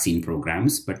massive vaccine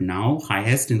programs, but now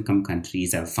highest income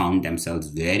countries have found themselves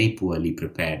very poorly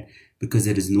prepared because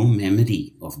there is no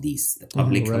memory of these. The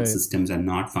public health systems are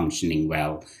not functioning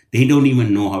well. They don't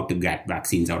even know how to get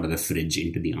vaccines out of the fridge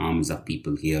into the arms of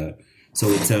people here. So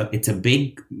it's a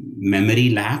big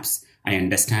memory lapse. I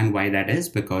understand why that is,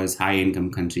 because high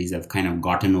income countries have kind of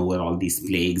gotten over all these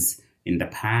plagues in the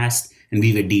past, and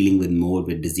we were dealing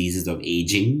with diseases of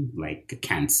aging, like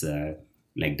cancer,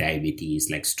 like diabetes,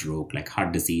 like stroke, like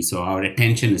heart disease. So our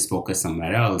attention is focused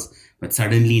somewhere else. But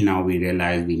suddenly now we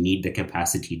realize we need the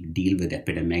capacity to deal with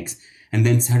epidemics. And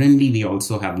then suddenly we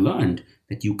also have learned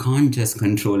that you can't just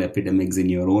control epidemics in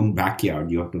your own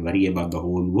backyard. You have to worry about the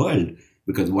whole world,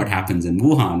 because what happens in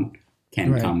Wuhan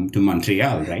can come to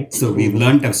Montreal, right? So we've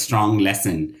learned a strong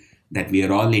lesson that we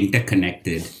are all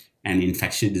interconnected, and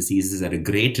infectious diseases are a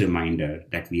great reminder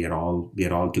that we are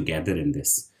all together in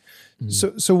this.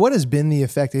 So what has been the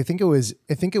effect? I think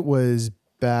it was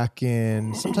back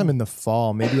in sometime in the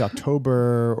fall, maybe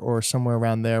October or somewhere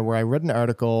around there, where I read an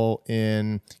article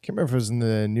in, I can't remember if it was in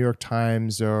the New York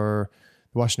Times or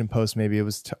the Washington Post. Maybe it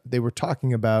was. They were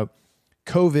talking about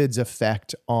COVID's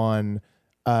effect on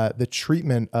the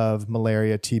treatment of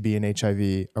malaria, TB, and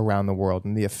HIV around the world,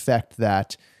 and the effect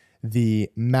that the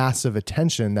massive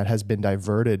attention that has been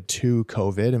diverted to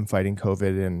COVID and fighting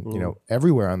COVID and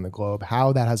everywhere on the globe,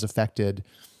 how that has affected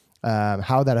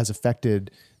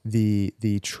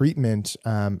the treatment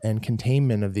and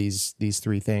containment of these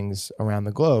three things around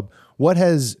the globe. What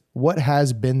has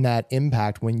been that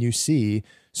impact when you see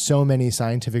so many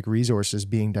scientific resources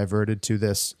being diverted to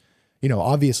this,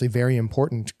 obviously very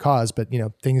important cause, but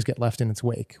things get left in its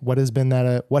wake? What has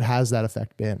that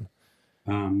effect been?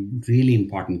 Really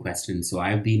important question. So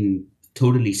I've been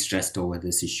totally stressed over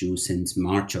this issue since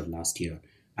March of last year.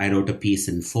 I wrote a piece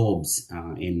in Forbes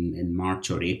in March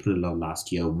or April of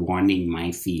last year warning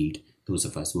my field, those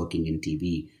of us working in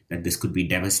TB, that this could be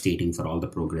devastating for all the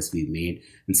progress we've made.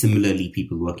 And similarly,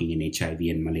 people working in HIV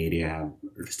and malaria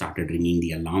have started ringing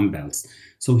the alarm bells.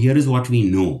 So here is what we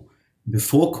know.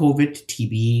 Before COVID,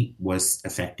 TB was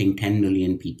affecting 10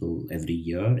 million people every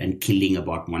year and killing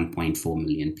about 1.4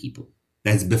 million people.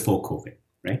 That's before COVID,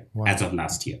 right? Wow. As of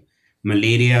last year.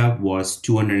 Malaria was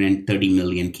 230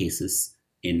 million cases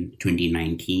in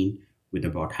 2019, with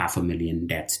about 500,000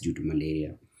 deaths due to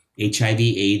malaria.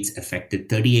 HIV/AIDS affected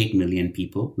 38 million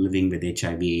people living with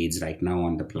HIV/AIDS right now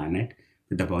on the planet,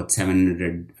 with about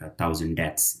 700,000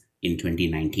 deaths in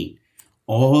 2019.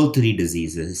 All three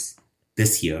diseases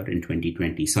last year in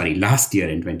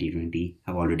 2020,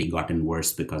 have already gotten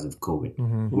worse because of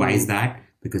COVID. Why is that?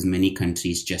 Because many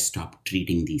countries just stopped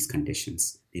treating these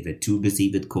conditions. They were too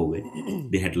busy with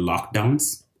COVID. They had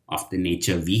lockdowns of the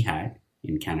nature we had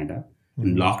in Canada.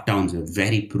 And lockdowns were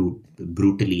very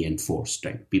brutally enforced,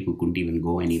 right? People couldn't even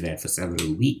go anywhere for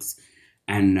several weeks.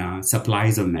 And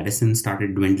supplies of medicine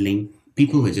started dwindling.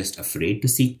 People were just afraid to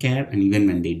seek care. And even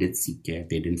when they did seek care,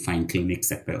 they didn't find clinics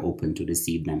that were open to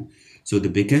receive them. So the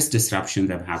biggest disruptions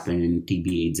have happened in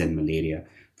TB, AIDS, and malaria.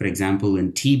 For example,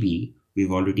 in TB,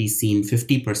 we've already seen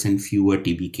 50% fewer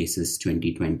TB cases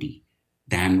 2020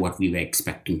 than what we were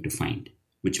expecting to find,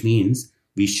 which means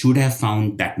we should have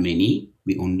found that many.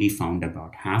 We only found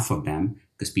about half of them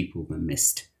because people were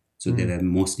missed. So they were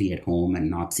mostly at home and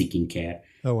not seeking care.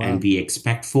 Oh, wow. And we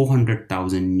expect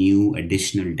 400,000 new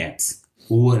additional deaths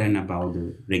over and above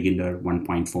the regular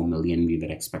 1.4 million we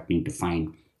were expecting to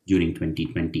find during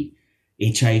 2020.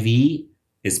 HIV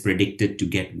is predicted to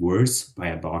get worse by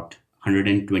about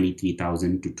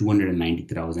 123,000 to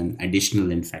 290,000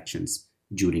 additional infections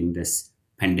during this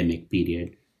pandemic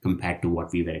period compared to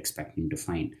what we were expecting to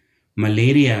find.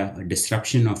 Malaria, a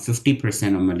disruption of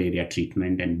 50% of malaria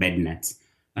treatment and bed nets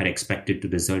are expected to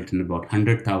result in about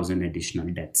 100,000 additional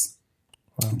deaths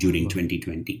during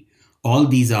 2020. All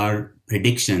these are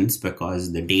predictions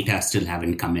because the data still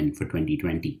haven't come in for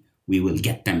 2020. We will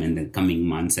get them in the coming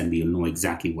months and we will know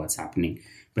exactly what's happening.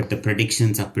 But the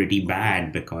predictions are pretty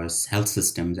bad because health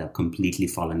systems have completely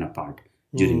fallen apart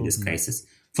during this crisis.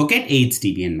 Forget AIDS,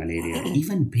 TB, and malaria.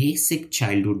 Even basic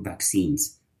childhood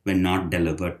vaccines were not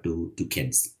delivered to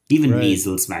kids. Even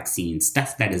measles vaccines,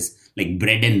 stuff that is like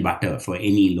bread and butter for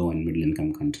any low and middle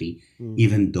income country.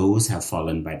 Even those have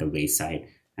fallen by the wayside.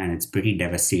 And it's pretty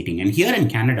devastating. And here in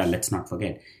Canada, let's not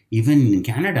forget, even in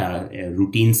Canada,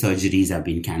 routine surgeries have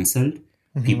been cancelled.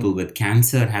 People with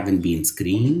cancer haven't been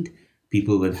screened.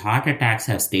 People with heart attacks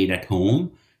have stayed at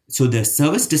home. So the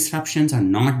service disruptions are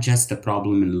not just a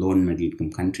problem in low and middle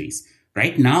income countries.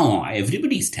 Right now,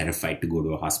 everybody's terrified to go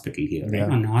to a hospital here. Right?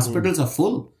 And hospitals are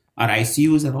full. Our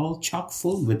ICUs are all chock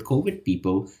full with COVID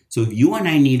people. So if you and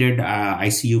I needed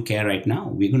ICU care right now,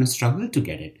 we're going to struggle to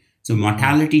get it. So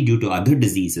mortality due to other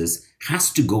diseases has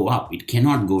to go up. It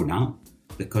cannot go down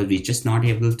because we're just not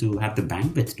able to have the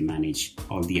bandwidth to manage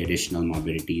all the additional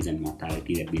morbidities and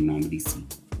mortality that we normally see.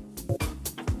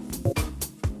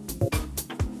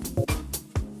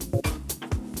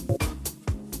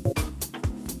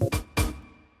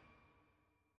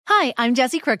 Hi, I'm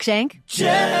Jessie Cruikshank.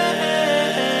 Jessie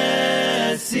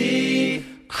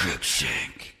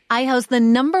Cruikshank. I host the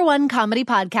 #1 comedy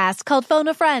podcast called Phone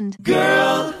a Friend.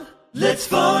 Girl, let's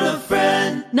phone a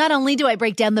friend. Not only do I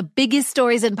break down the biggest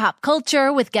stories in pop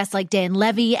culture with guests like Dan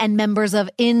Levy and members of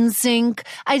NSYNC,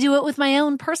 I do it with my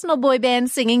own personal boy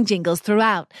band singing jingles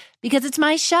throughout. Because it's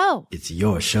my show. It's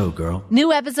your show, girl.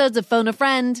 New episodes of Phone a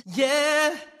Friend.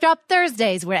 Yeah. Drop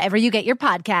Thursdays wherever you get your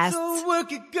podcasts. So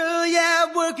work it, girl.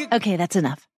 Yeah, work it. Okay, that's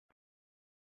enough.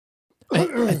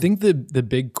 I think the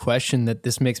big question that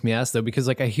this makes me ask, though, because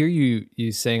like I hear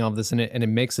you saying all this and it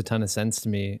makes a ton of sense to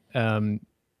me.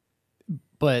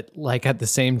 But like at the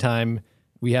same time,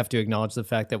 we have to acknowledge the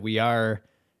fact that we are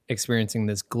experiencing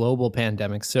this global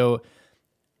pandemic. So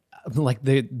like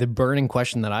the burning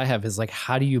question that I have is like,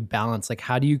 how do you balance? Like,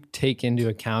 how do you take into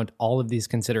account all of these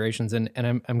considerations? And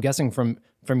I'm guessing from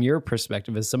your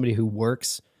perspective as somebody who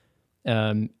works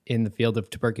in the field of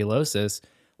tuberculosis,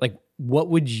 like what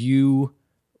would you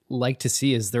like to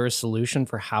see? Is there a solution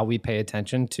for how we pay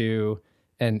attention to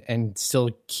and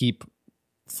still keep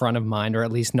front of mind, or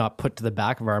at least not put to the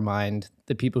back of our mind,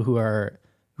 the people who are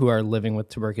living with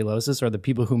tuberculosis or the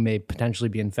people who may potentially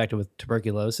be infected with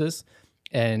tuberculosis,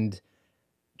 and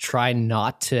try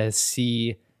not to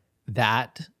see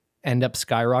that end up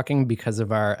skyrocketing because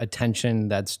of our attention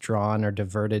that's drawn or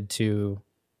diverted to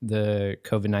the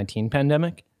COVID-19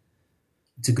 pandemic?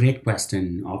 It's a great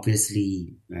question.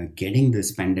 Obviously, getting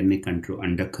this pandemic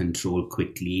under control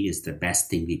quickly is the best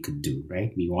thing we could do,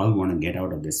 right? We all want to get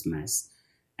out of this mess.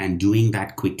 And doing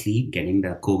that quickly, getting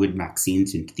the COVID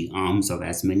vaccines into the arms of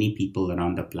as many people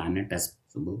around the planet as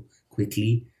possible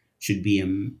quickly should be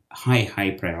a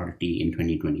high priority in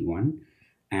 2021.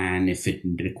 And if it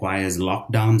requires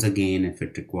lockdowns again, if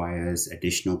it requires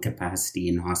additional capacity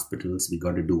in hospitals, we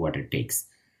got to do what it takes.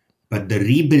 But the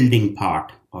rebuilding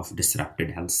part of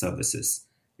disrupted health services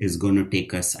is going to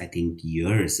take us, I think,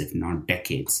 years, if not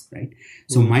decades, right?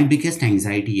 So my biggest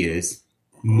anxiety is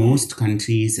most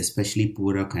countries, especially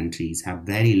poorer countries, have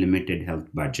very limited health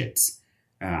budgets.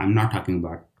 I'm not talking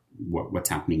about what's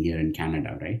happening here in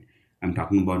Canada, right? I'm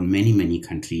talking about many, many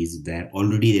countries where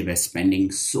already they were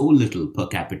spending so little per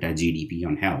capita GDP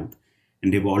on health,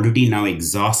 and they've already now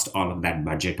exhaust all of that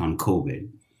budget on COVID,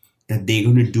 that they're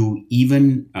going to do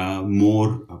even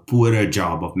poorer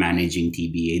job of managing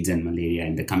TB, AIDS, and malaria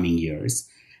in the coming years.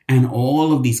 And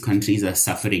all of these countries are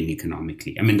suffering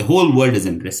economically. I mean, the whole world is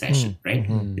in recession, right?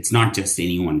 Mm-hmm. It's not just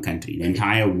any one country. The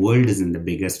entire world is in the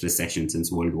biggest recession since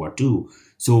World War II.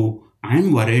 So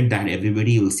I'm worried that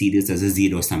everybody will see this as a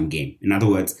zero-sum game. In other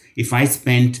words, if I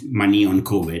spent money on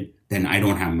COVID, then I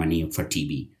don't have money for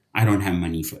TB. I don't have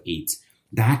money for AIDS.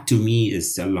 That to me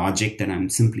is a logic that I'm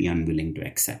simply unwilling to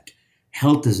accept.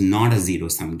 Health is not a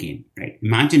zero-sum game, right?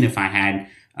 Imagine if I had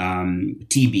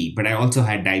TB, but I also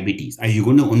had diabetes. Are you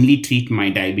going to only treat my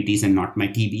diabetes and not my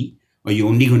TB? Or are you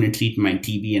only going to treat my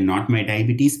TB and not my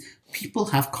diabetes? People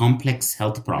have complex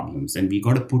health problems, and we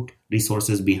got to put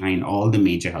resources behind all the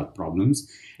major health problems.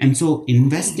 And so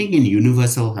investing in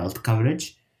universal health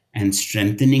coverage and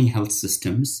strengthening health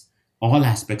systems, all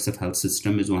aspects of health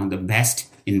system, is one of the best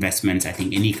investments I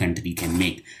think any country can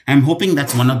make. I'm hoping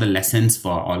that's one of the lessons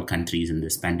for all countries in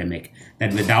this pandemic,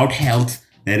 that without health,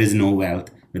 there is no wealth.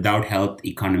 Without health,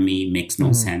 economy makes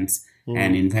no sense.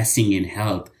 And investing in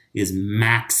health is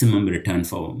maximum return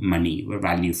for money or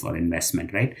value for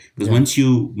investment, right? Because once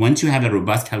you have a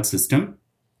robust health system,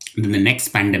 then the next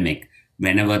pandemic,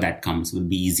 whenever that comes, will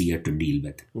be easier to deal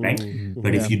with, right?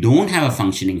 But if you don't have a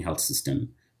functioning health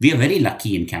system, we are very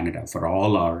lucky in Canada for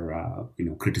all our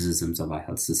criticisms of our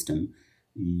health system.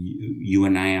 You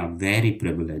and I are very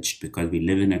privileged because we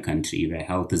live in a country where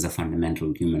health is a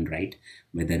fundamental human right,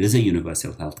 where there is a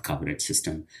universal health coverage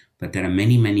system. But there are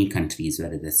many, many countries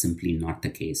where it is simply not the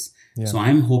case. Yeah. So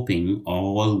I'm hoping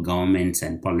all governments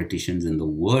and politicians in the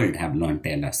world have learned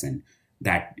their lesson,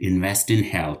 that invest in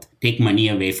health, take money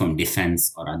away from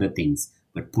defense or other things,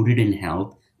 but put it in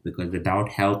health, because without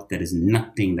health, there is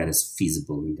nothing that is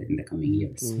feasible in the coming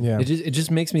years. Yeah. It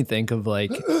just makes me think of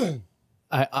like,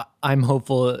 I'm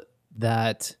hopeful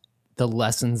that the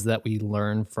lessons that we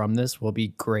learn from this will be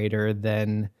greater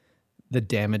than the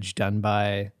damage done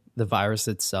by the virus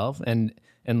itself. And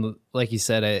like you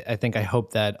said, I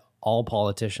hope that all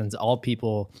politicians, all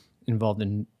people involved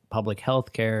in public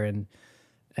health care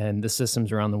and the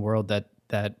systems around the world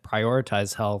that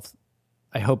prioritize health,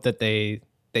 I hope that they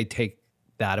take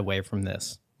that away from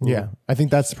this. Yeah, I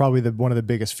think that's probably one of the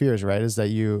biggest fears, right? Is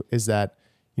that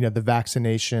the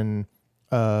vaccination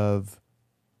of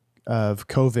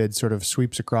COVID sort of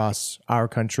sweeps across our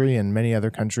country and many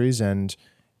other countries, and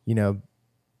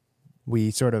we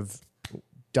sort of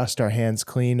dust our hands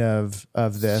clean of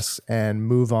this and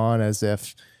move on as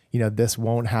if this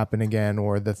won't happen again,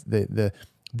 or the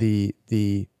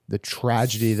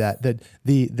tragedy that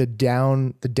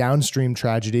the downstream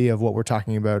tragedy of what we're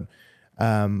talking about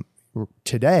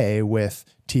today with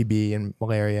TB and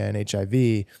malaria and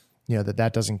HIV,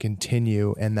 that doesn't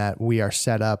continue, and that we are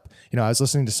set up. I was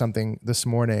listening to something this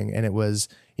morning, and it was,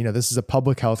 this is a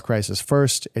public health crisis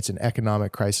first, it's an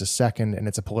economic crisis second, and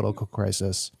it's a political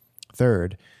crisis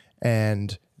third.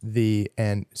 And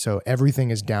so everything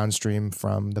is downstream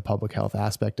from the public health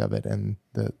aspect of it. And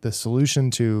the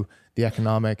solution to the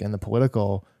economic and the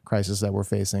political crisis that we're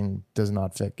facing does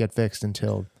not get fixed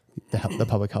until the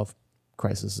public health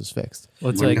crisis is fixed.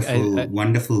 Well, it's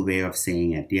wonderful way of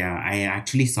saying it. Yeah, I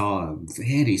actually saw a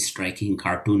very striking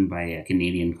cartoon by a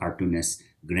Canadian cartoonist,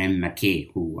 Graham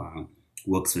McKay, who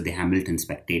works with the Hamilton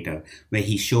Spectator, where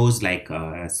he shows like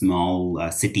a small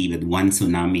city with one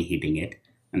tsunami hitting it.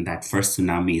 And that first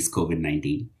tsunami is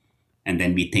COVID-19. And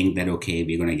then we think that, okay,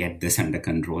 we're going to get this under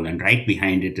control. And right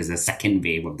behind it is a second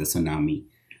wave of the tsunami.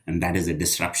 And that is a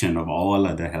disruption of all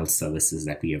other health services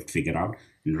that we have to figure out.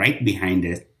 And right behind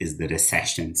it is the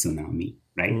recession tsunami,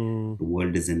 right? The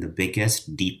world is in the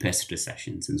biggest, deepest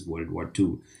recession since World War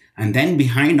II. And then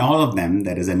behind all of them,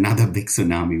 there is another big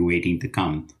tsunami waiting to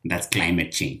come. That's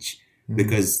climate change.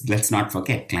 Because let's not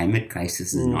forget, climate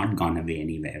crisis is not gone away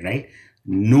anywhere, right?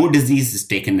 No disease is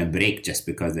taking a break just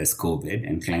because there's COVID,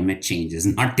 and climate change is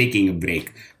not taking a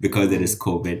break because there is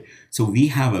COVID. So we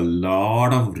have a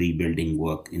lot of rebuilding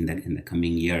work in the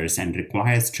coming years, and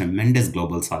requires tremendous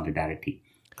global solidarity,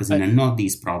 because none of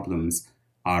these problems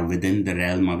are within the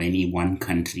realm of any one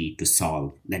country to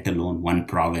solve, let alone one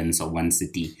province or one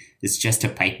city. It's just a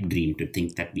pipe dream to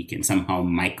think that we can somehow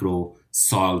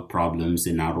solve problems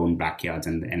in our own backyards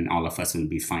and all of us will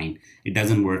be fine. It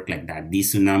doesn't work like that.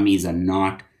 These tsunamis are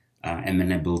not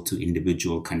amenable to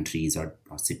individual countries or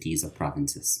cities or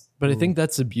provinces. But I think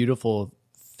that's a beautiful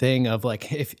thing of,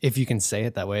 like, if you can say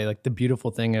it that way, like the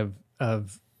beautiful thing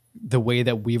of the way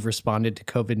that we've responded to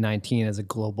COVID-19 as a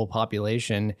global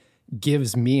population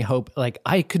gives me hope. Like,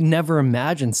 I could never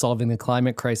imagine solving the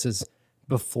climate crisis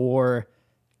before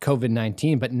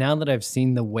COVID-19, but now that I've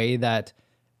seen the way that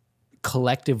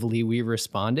collectively we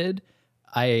responded,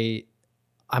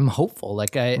 I'm hopeful.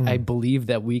 Like I believe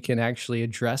that we can actually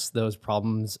address those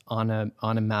problems on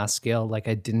a mass scale like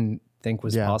I didn't think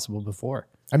was possible before.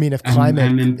 I mean, if climate...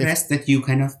 I'm impressed that you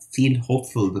kind of feel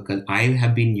hopeful, because I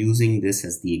have been using this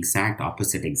as the exact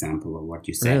opposite example of what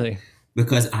you said. Really?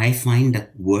 Because I find the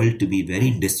world to be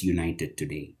very disunited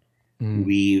today.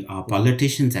 Our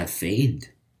politicians have failed.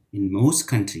 In most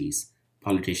countries,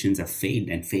 politicians have failed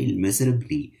and failed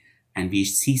miserably. And we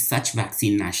see such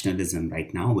vaccine nationalism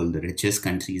right now. Well, the richest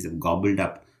countries have gobbled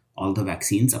up all the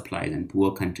vaccine supplies, and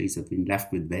poor countries have been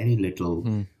left with very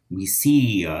little. We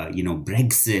see,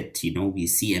 Brexit, we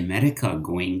see America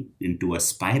going into a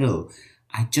spiral.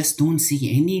 I just don't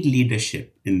see any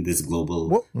leadership in this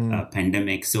global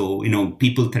pandemic. So,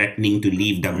 people threatening to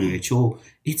leave WHO,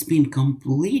 it's been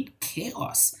complete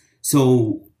chaos.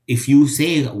 So if you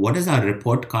say, what does our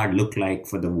report card look like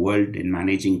for the world in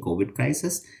managing COVID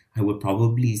crisis? I would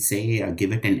probably say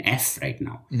give it an F right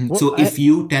now. So if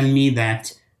you tell me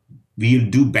that we'll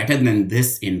do better than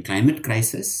this in climate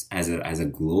crisis as a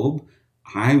globe,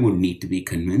 I would need to be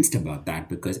convinced about that,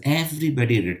 because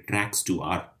everybody retracts to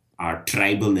our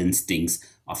tribal instincts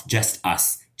of just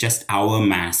us, just our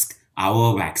mask,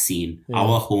 our vaccine,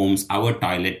 our homes, our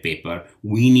toilet paper.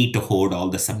 We need to hoard all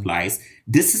the supplies.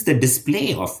 This is the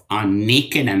display of our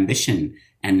naked ambition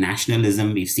and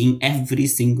nationalism we've seen every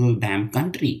single damn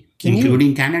country,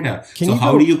 including Canada. So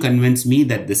how do you convince me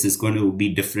that this is going to be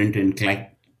different in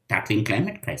tackling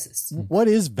climate crisis? What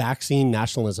is vaccine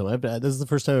nationalism? This is the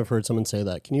first time I've heard someone say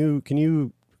that. Can you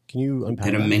unpack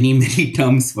There are that? many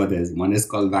terms for this. One is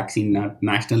called vaccine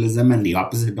nationalism, and the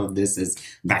opposite of this is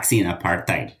vaccine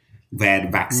apartheid, where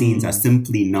vaccines are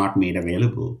simply not made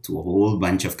available to a whole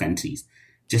bunch of countries.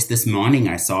 Just this morning,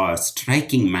 I saw a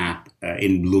striking map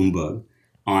in Bloomberg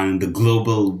on the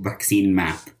global vaccine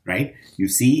map, right? You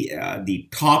see the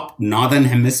top northern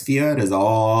hemisphere is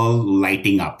all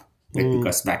lighting up, right?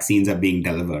 Because vaccines are being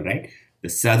delivered, right? The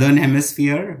southern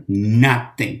hemisphere,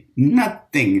 nothing, not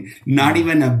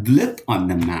even a blip on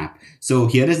the map. So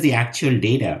here is the actual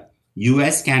data.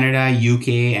 US, Canada, UK,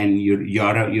 and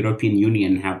European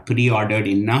Union have pre-ordered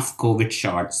enough COVID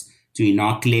shots to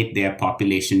inoculate their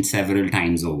population several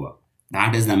times over.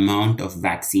 That is the amount of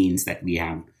vaccines that we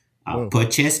have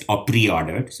purchased or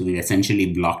pre-ordered. So we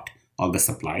essentially blocked all the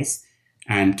supplies.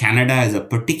 And Canada is a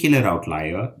particular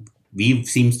outlier. We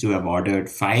seems to have ordered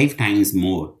 5 times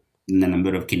more than the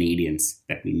number of Canadians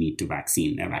that we need to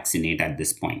vaccinate at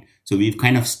this point. So we've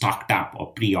kind of stocked up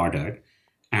or pre-ordered.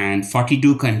 And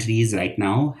 42 countries right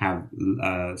now have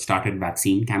started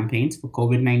vaccine campaigns for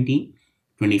COVID-19.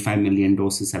 25 million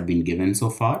doses have been given so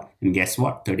far. And guess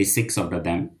what? 36 of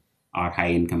them are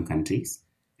high-income countries.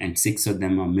 And 6 of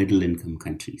them are middle-income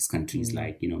countries. Countries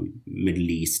like, Middle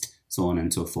East, so on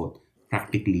and so forth.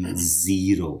 Practically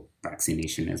zero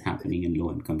vaccination is happening in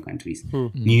low-income countries.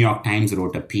 New York Times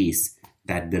wrote a piece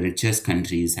that the richest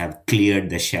countries have cleared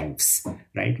the shelves,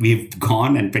 right? We've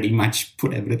gone and pretty much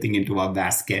put everything into our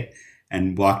basket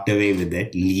and walked away with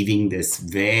it, leaving this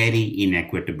very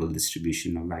inequitable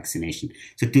distribution of vaccination.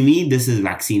 So to me, this is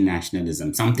vaccine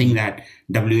nationalism, something that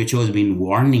WHO has been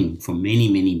warning for many,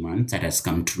 many months that has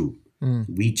come true.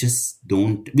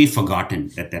 We've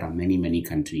forgotten that there are many, many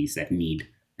countries that need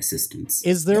assistance.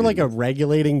 Is there like a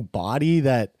regulating body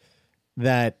that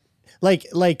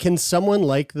can someone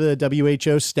like the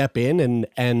WHO step in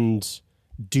and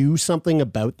do something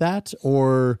about that,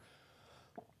 or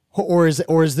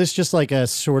is this just like a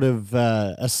sort of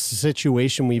a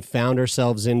situation we've found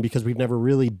ourselves in because we've never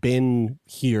really been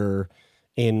here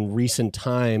in recent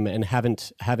time and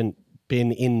haven't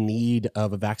been in need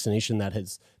of a vaccination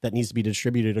that needs to be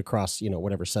distributed across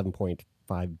whatever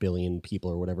 7.5 billion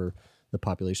people or whatever the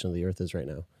population of the earth is right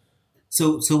now?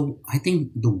 So I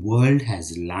think the world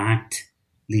has lacked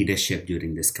leadership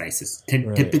during this crisis.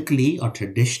 Typically or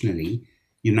traditionally,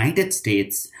 United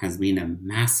States has been a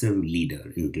massive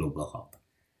leader in global health.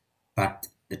 But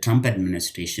the Trump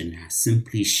administration has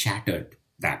simply shattered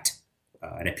that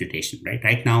reputation, right?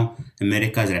 Right now,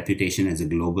 America's reputation as a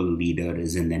global leader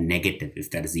is in the negative,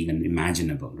 if that is even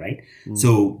imaginable, right?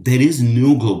 So there is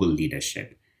no global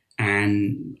leadership.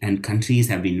 And countries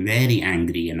have been very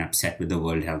angry and upset with the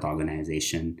World Health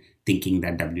Organization, thinking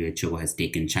that WHO has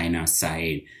taken China's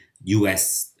side.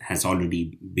 US has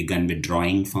already begun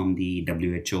withdrawing from the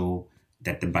WHO,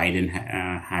 that the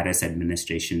Biden-Harris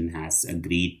administration has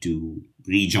agreed to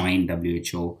rejoin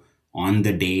WHO on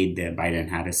the day the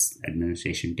Biden-Harris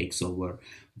administration takes over.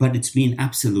 But it's been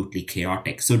absolutely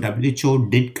chaotic. So WHO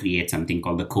did create something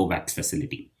called the COVAX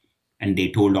facility. And they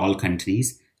told all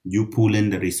countries, you pool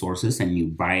in the resources and you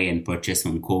buy and purchase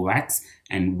from COVAX,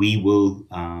 and we will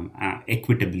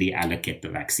equitably allocate the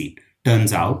vaccine.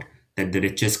 Turns out that the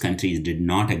richest countries did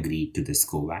not agree to this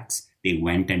COVAX. They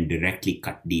went and directly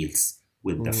cut deals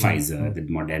with the Pfizer, with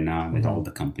Moderna, with all the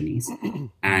companies,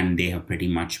 and they have pretty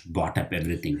much bought up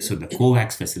everything. So the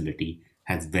COVAX facility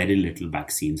has very little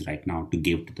vaccines right now to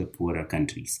give to the poorer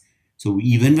countries. So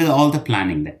even with all the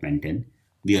planning that went in,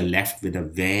 we are left with a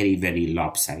very, very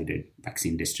lopsided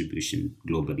vaccine distribution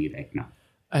globally right now.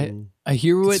 I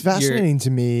hear what it's fascinating to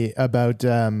me about.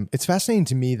 It's fascinating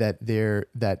to me that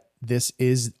this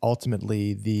is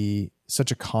ultimately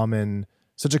such a common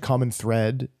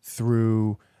thread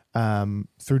through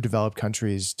developed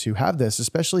countries to have this,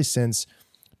 especially since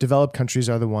developed countries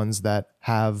are the ones that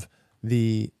have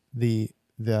the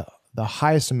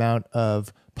highest amount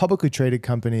of publicly traded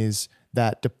companies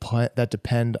that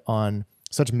depend on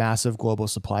such massive global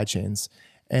supply chains,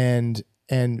 and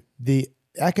the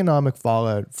economic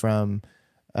fallout from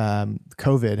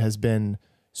COVID has been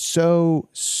so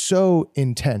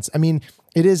intense. I mean,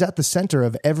 it is at the center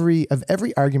of every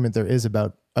argument there is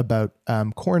about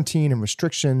quarantine and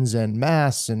restrictions and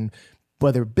masks and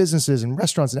whether businesses and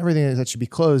restaurants and everything that should be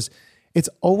closed. It's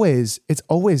always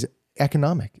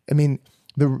economic. I mean,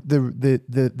 the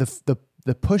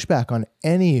pushback on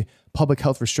any public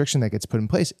health restriction that gets put in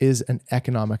place is an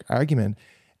economic argument,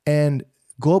 and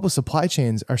global supply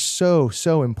chains are so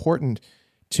important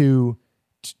to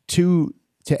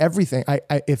everything.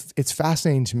 It's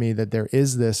fascinating to me that there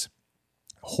is this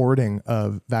hoarding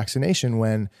of vaccination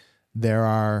when there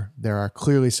are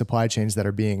clearly supply chains that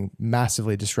are being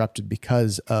massively disrupted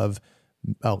because of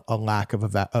a lack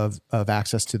of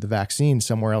access to the vaccine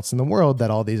somewhere else in the world that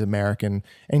all these American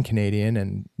and Canadian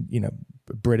and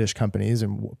British companies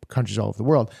and countries all over the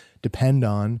world depend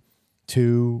on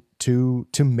to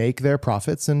make their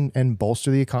profits and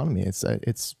bolster the economy.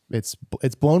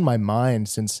 It's blown my mind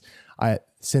since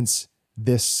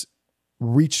this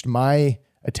reached my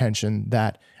attention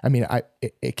that, I mean,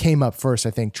 it came up first.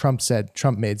 I think Trump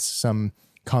made some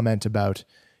comment about,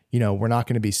 we're not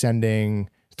going to be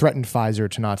threatened Pfizer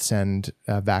to not send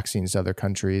vaccines to other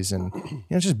countries. And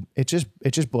it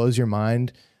just blows your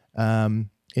mind in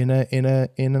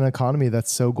an economy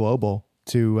that's so global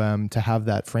to have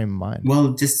that frame of mind.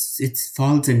 Well, it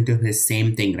falls into his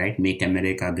same thing, right? Make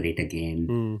America great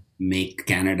again, make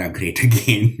Canada great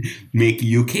again, make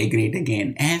UK great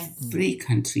again. Every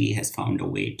country has found a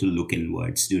way to look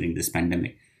inwards during this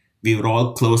pandemic. We were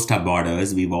all closed our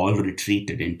borders. We've all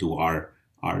retreated into our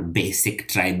basic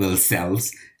tribal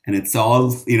selves. And it's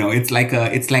all, it's like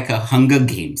a Hunger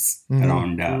Games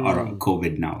around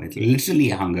COVID now. It's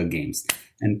literally a Hunger Games.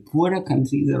 And poorer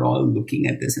countries are all looking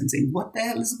at this and saying, what the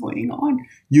hell is going on?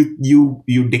 You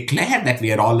declare that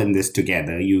we are all in this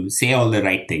together. You say all the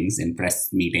right things in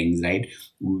press meetings, right?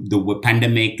 The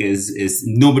pandemic is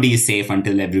nobody is safe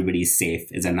until everybody is safe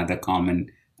is another common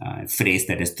phrase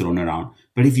that is thrown around.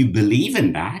 But if you believe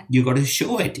in that, you got to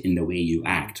show it in the way you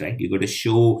act, right? You got to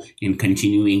show in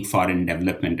continuing foreign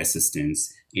development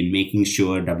assistance, in making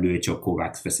sure WHO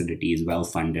COVAX facility is well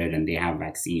funded and they have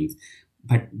vaccines.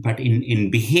 But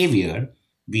in behavior,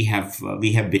 we have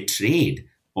betrayed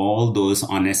all those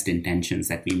honest intentions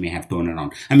that we may have thrown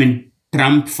around. I mean,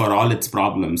 Trump, for all its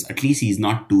problems, at least he's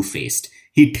not two-faced.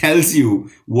 He tells you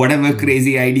whatever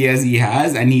crazy ideas he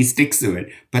has and he sticks to it.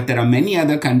 But there are many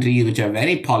other countries which are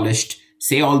very polished,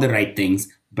 say all the right things,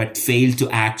 but fail to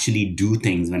actually do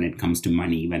things when it comes to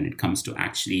money, when it comes to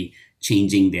actually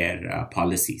changing their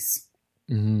policies.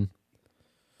 Mm-hmm.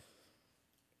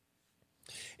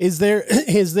 Is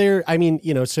there, I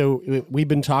mean, so we've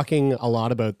been talking a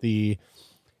lot about the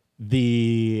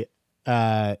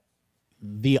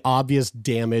obvious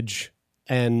damage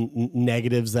and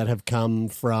negatives that have come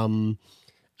from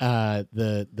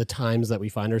the times that we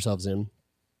find ourselves in.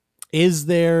 Is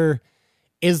there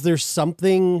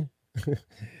something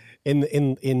in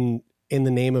the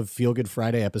name of Feel Good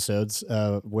Friday episodes,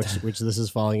 which this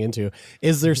is falling into?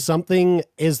 Is there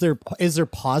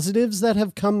positives that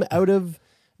have come out of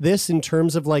this in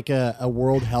terms of like a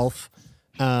World Health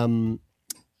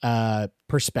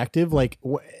perspective? Like,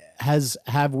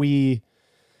 have we?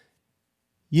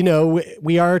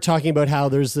 We are talking about how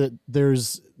there's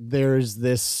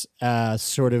this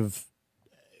sort of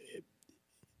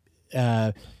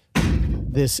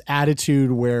this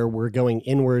attitude where we're going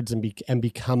inwards and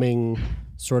becoming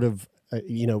sort of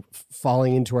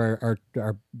falling into our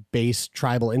base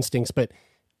tribal instincts. But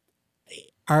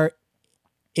are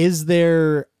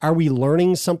we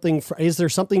learning something? Is there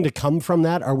something to come from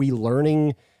that? Are we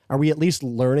at least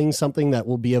learning something that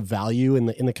will be of value in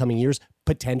the coming years,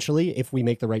 potentially, if we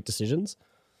make the right decisions?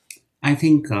 I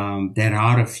think there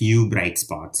are a few bright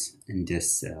spots in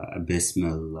this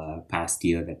abysmal past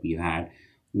year that we've had.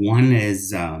 One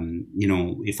is,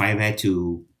 if I were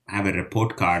to have a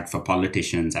report card for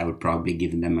politicians, I would probably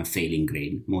give them a failing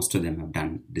grade. Most of them have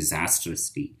done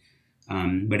disastrously.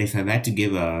 But if I were to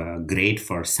give a grade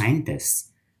for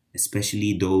scientists,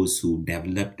 especially those who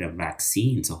developed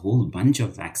vaccines, a whole bunch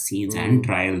of vaccines, and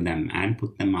trialed them and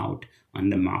put them out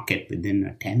on the market within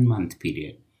a 10-month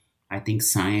period, I think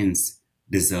science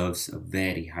deserves a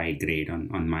very high grade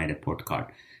on my report card.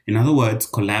 In other words,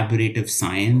 collaborative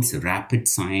science, rapid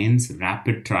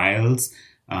trials,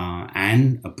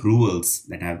 and approvals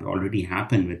that have already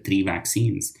happened with 3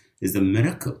 vaccines is a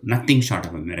miracle, nothing short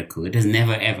of a miracle. It has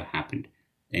never, ever happened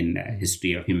in the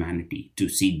history of humanity to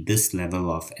see this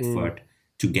level of effort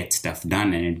to get stuff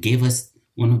done. And it gave us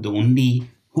one of the only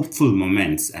hopeful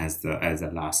moments as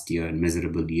the last year,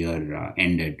 miserable year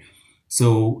ended.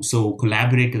 So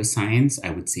collaborative science,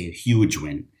 I would say a huge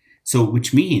win. So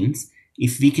which means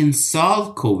if we can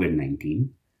solve COVID-19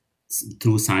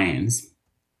 through science,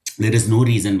 there is no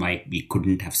reason why we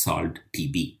couldn't have solved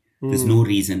TB. There's no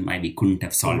reason why we couldn't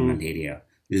have solved malaria.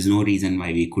 There's no reason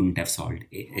why we couldn't have solved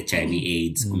HIV,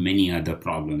 AIDS, or many other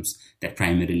problems that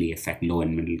primarily affect low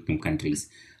and middle income countries.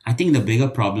 I think the bigger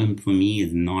problem for me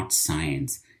is not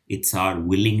science. It's our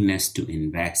willingness to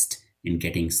invest in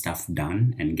getting stuff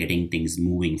done and getting things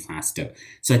moving faster.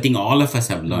 So I think all of us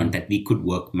have learned that we could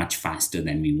work much faster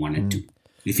than we wanted to.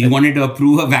 If you wanted to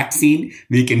approve a vaccine,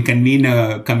 we can convene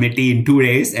a committee in 2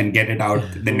 days and get it out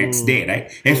the next day,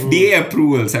 right? FDA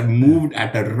approvals have moved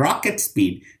at a rocket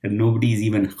speed that nobody's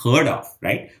even heard of,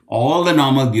 right? All the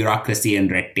normal bureaucracy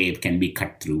and red tape can be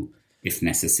cut through if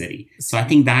necessary. So I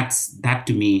think that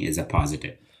to me is a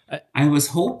positive. I was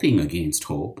hoping against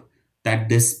hope that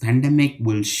this pandemic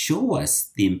will show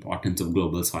us the importance of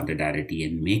global solidarity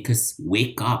and make us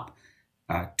wake up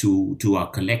to our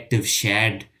collective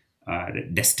shared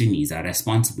destinies, our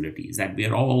responsibilities, that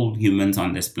we're all humans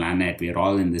on this planet, we're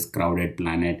all in this crowded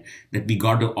planet, that we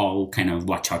got to all kind of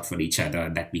watch out for each other,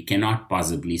 that we cannot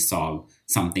possibly solve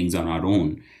some things on our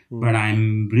own. But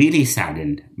I'm really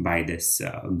saddened by this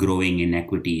growing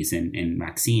inequities in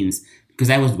vaccines, because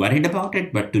I was worried about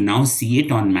it, but to now see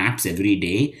it on maps every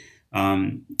day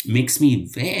makes me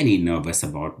very nervous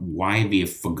about why we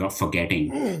are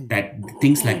forgetting that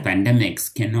things like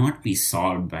pandemics cannot be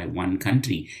solved by one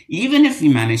country, even if we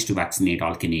manage to vaccinate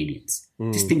all Canadians.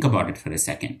 Just think about it for a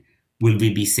second. Will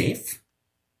we be safe,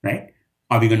 right?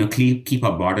 Are we going to keep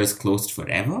our borders closed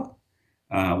forever?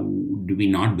 Do we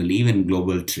not believe in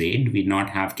global trade? Do we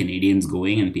not have Canadians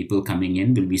going and people coming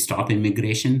in? Will we stop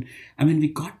immigration? I mean, we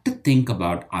got to think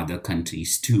about other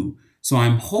countries too. So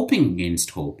I'm hoping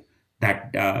against hope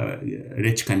that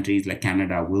rich countries like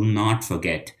Canada will not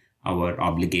forget our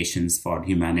obligations for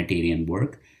humanitarian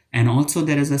work. And also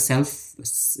there is a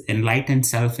enlightened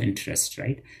self-interest,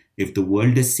 right? If the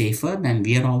world is safer, then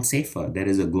we are all safer. There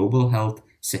is a global health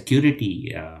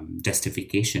security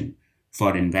justification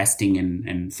for investing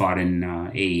in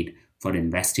foreign aid, for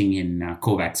investing in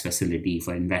COVAX facility,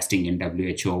 for investing in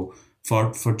WHO,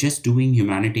 for just doing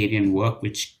humanitarian work,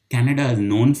 which Canada is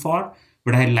known for.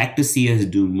 But I'd like to see us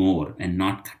do more and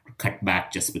not cut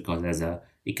back just because there's a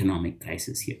economic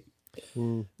crisis here.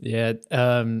 Yeah,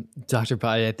 Dr.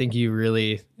 Pai, I think you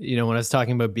really, when I was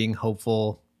talking about being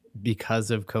hopeful because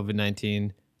of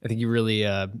COVID-19, I think you really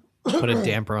put a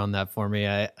damper on that for me.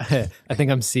 I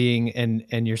think I'm seeing,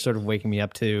 and you're sort of waking me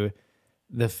up to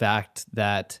the fact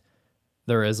that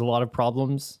there is a lot of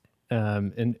problems,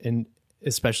 and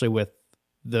especially with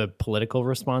the political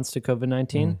response to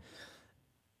COVID-19.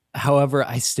 However,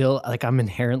 I still I'm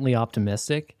inherently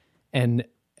optimistic, and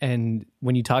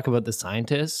when you talk about the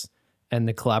scientists and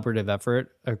the collaborative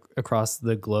effort across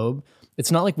the globe,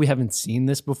 it's not like we haven't seen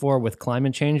this before with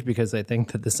climate change, because I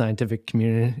think that the scientific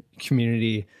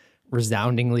community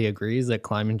resoundingly agrees that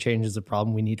climate change is a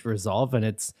problem we need to resolve, and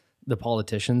it's the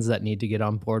politicians that need to get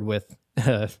on board with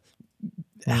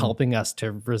helping us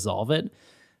to resolve it.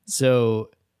 So,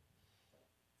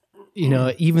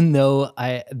 even though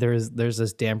there's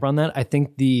this damper on that, I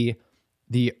think the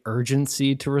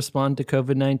urgency to respond to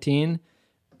COVID-19,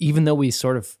 even though we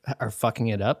sort of are fucking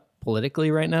it up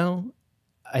politically right now,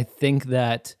 I think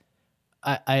that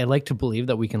I like to believe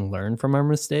that we can learn from our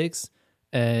mistakes,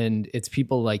 and it's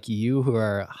people like you who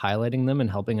are highlighting them and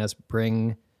helping us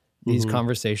bring these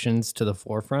conversations to the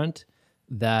forefront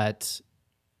that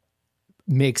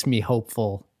makes me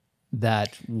hopeful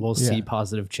that we'll see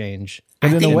positive change. I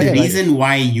think the reason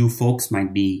why you folks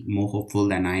might be more hopeful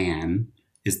than I am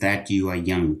is that you are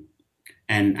young.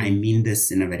 And I mean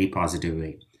this in a very positive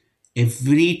way.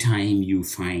 Every time you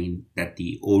find that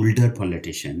the older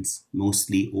politicians,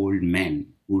 mostly old men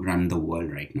who run the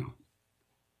world right now,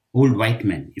 old white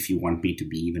men, if you want me to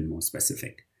be even more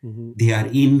specific, they are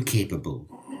incapable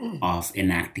of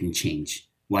enacting change.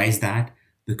 Why is that?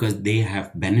 Because they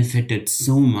have benefited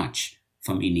so much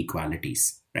from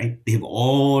inequalities, right? They've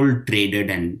all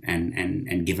traded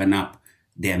and given up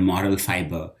their moral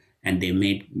fiber, and they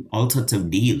made all sorts of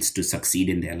deals to succeed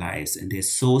in their lives. And they're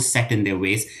so set in their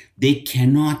ways, they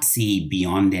cannot see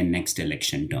beyond their next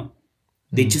election term.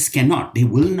 They just cannot. They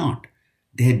will not.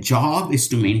 Their job is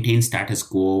to maintain status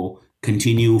quo,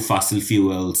 continue fossil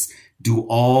fuels, do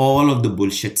all of the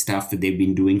bullshit stuff that they've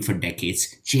been doing for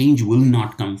decades. Change will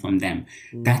not come from them.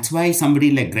 That's why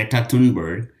somebody like Greta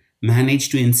Thunberg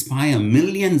managed to inspire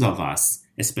millions of us,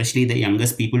 especially the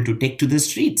youngest people, to take to the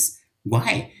streets.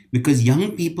 Why? Because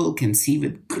young people can see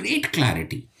with great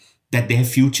clarity that their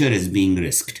future is being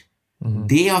risked.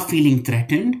 They are feeling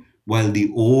threatened, while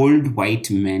the old white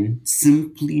men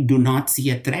simply do not see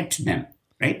a threat to them,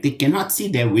 right? They cannot see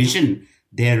their vision.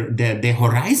 Their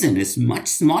horizon is much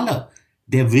smaller.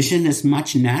 Their vision is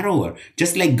much narrower,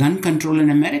 just like gun control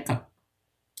in America.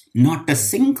 Not a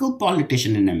single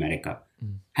politician in America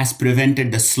has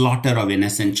prevented the slaughter of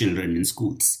innocent children in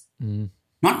schools.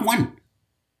 Not one.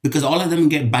 Because all of them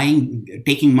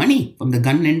taking money from the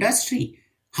gun industry.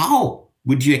 How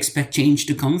would you expect change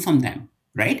to come from them,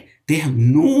 right? They have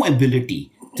no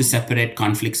ability to separate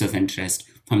conflicts of interest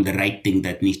from the right thing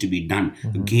that needs to be done.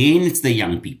 Again, it's the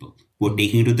young people who are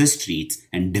taking to the streets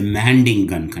and demanding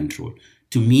gun control.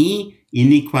 To me,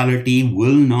 inequality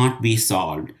will not be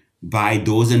solved by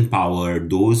those in power,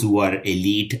 those who are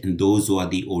elite, and those who are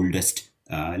the oldest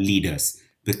leaders,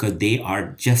 because they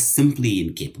are just simply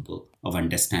incapable of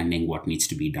understanding what needs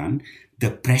to be done.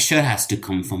 The pressure has to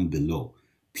come from below.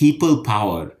 People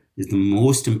power is the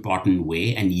most important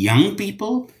way. And young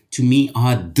people, to me,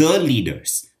 are the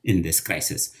leaders in this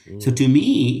crisis. So to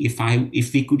me,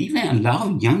 if we could even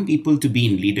allow young people to be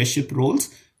in leadership roles,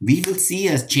 we will see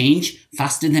a change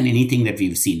faster than anything that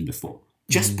we've seen before.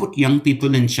 Just put young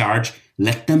people in charge,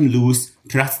 let them loose,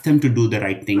 trust them to do the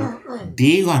right thing.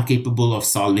 They are capable of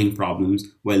solving problems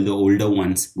while the older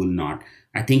ones will not.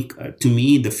 I think to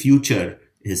me, the future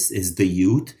is the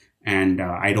youth. And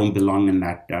I don't belong in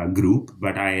that group,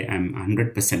 but I am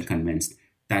 100% convinced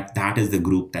that is the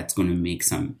group that's going to make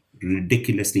some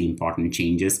ridiculously important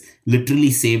changes,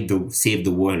 literally save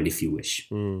the world, if you wish.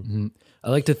 Mm-hmm. I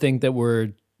like to think that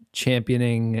we're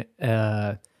championing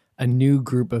a new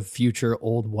group of future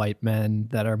old white men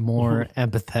that are more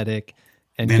empathetic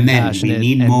and compassionate.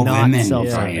 We need more women,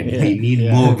 Brian. We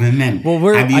need more women.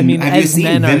 Well, have you seen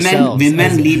men ourselves,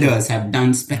 women leaders have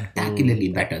done spectacularly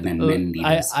better than men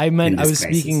leaders. I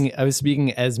was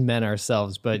speaking as men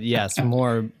ourselves, but yes,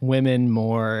 more women,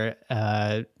 more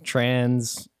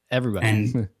trans, everybody.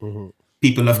 And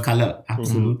people of color,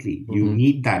 absolutely. You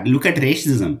need that. Look at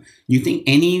racism. You think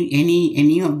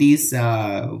any of these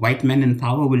white men in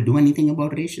power will do anything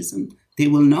about racism? They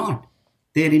will not.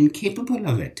 They're incapable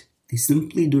of it. They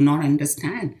simply do not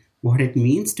understand what it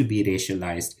means to be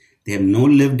racialized. They have no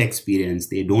lived experience.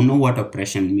 They don't know what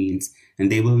oppression means, and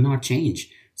they will not change.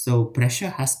 So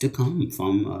pressure has to come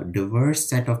from a diverse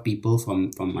set of people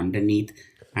from underneath.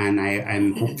 And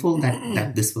I'm hopeful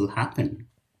that this will happen.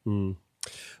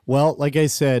 Well, like I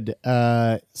said,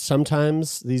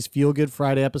 sometimes these Feel Good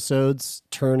Friday episodes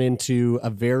turn into a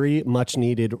very much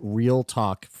needed Real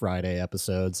Talk Friday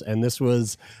episodes. And this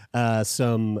was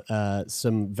some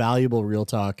valuable Real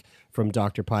Talk from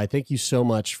Dr. Pai. Thank you so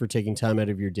much for taking time out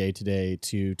of your day today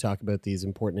to talk about these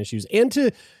important issues and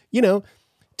to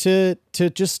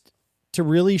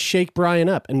really shake Brian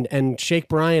up and shake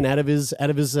Brian out of his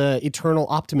eternal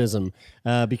optimism,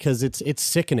 because it's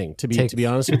sickening to be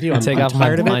honest with you. I'm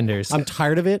tired of it. I'm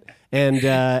tired of it, and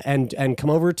come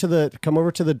over to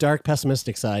the dark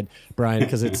pessimistic side, Brian,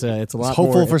 because it's a lot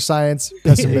hopeful more for science,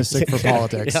 pessimistic for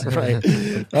politics. Yeah, right.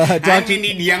 And we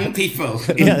need young people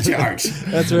in charge.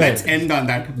 That's right. Let's end on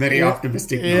that very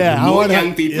optimistic note. Yeah, the more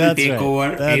young people take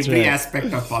over That's every right.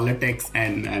 aspect of politics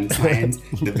and science,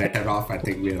 the better off I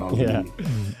think we're all going to be.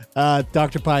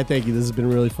 Dr. Pai, thank you. This has been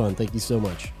really fun. Thank you so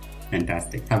much.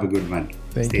 Fantastic. Have a good one.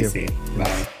 Thank Stay you. safe.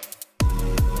 Bye.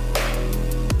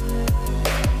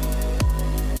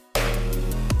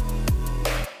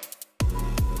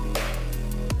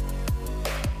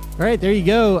 All right, there you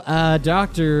go.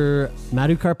 Dr.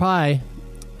 Madhukar Pai.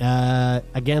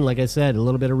 Again, like I said, a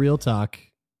little bit of real talk.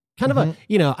 Kind of a, I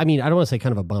don't want to say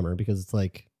kind of a bummer, because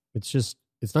it's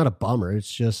not a bummer. It's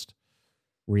just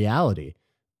reality.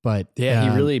 But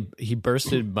yeah, he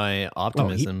bursted my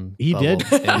optimism. He did.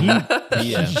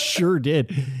 He sure did.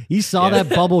 He saw that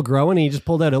bubble growing, and he just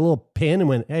pulled out a little pin and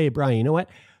went, "Hey, Brian, you know what?"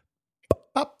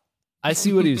 I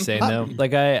see what he was saying though.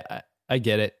 Like I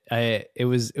get it. It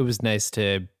was nice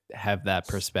to have that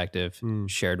perspective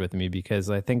shared with me,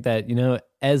 because I think that,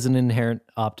 as an inherent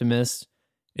optimist,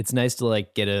 it's nice to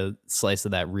like get a slice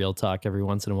of that real talk every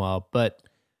once in a while. But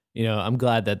I'm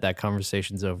glad that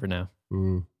conversation's over now.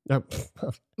 Jeez,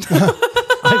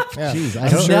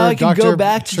 now I can go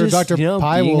back to just Dr.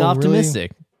 Pai being will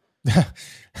optimistic. I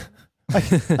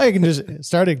can just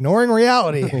start ignoring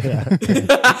reality.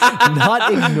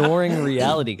 Not ignoring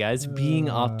reality, guys. Being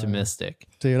optimistic.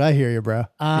 Dude, I hear you, bro.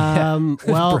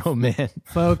 Well, bro, man,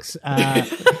 folks,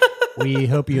 we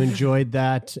hope you enjoyed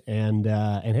that, and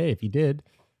hey, if you did,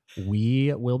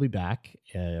 we will be back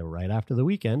right after the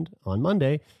weekend on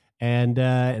Monday. And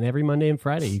every Monday and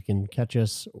Friday, you can catch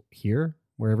us here,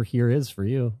 wherever here is for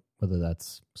you, whether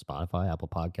that's Spotify, Apple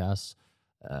Podcasts,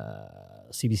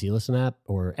 CBC Listen app,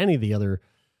 or any of the other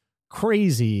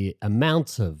crazy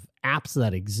amounts of apps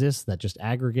that exist that just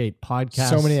aggregate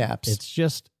podcasts. So many apps. It's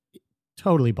just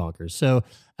totally bonkers. So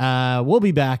we'll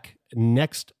be back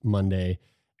next Monday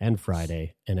and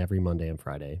Friday, and every Monday and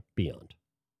Friday beyond.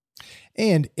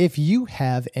 And if you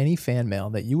have any fan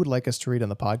mail that you would like us to read on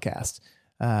the podcast,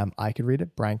 I could read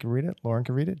it, Brian could read it, Lauren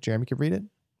could read it, Jeremy could read it,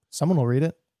 someone will read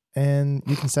it, and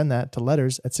you can send that to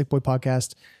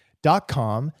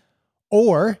letters@sickboypodcast.com.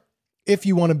 Or if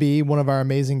you want to be one of our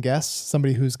amazing guests,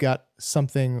 somebody who's got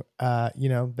something,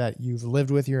 that you've lived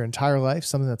with your entire life,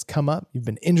 something that's come up, you've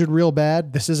been injured real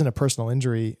bad. This isn't a personal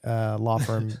injury law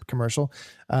firm commercial.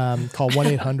 Call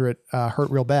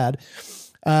 1-800-HURT-REAL-BAD.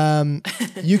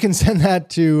 You can send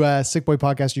that to Sick Boy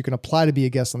Podcast. You can apply to be a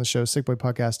guest on the show,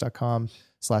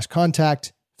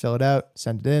 sickboypodcast.com/contact. Fill it out,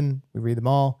 send it in. We read them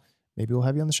all. Maybe we'll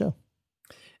have you on the show.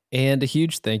 And a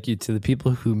huge thank you to the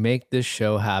people who make this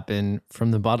show happen.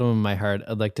 From the bottom of my heart,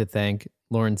 I'd like to thank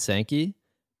Lauren Sankey.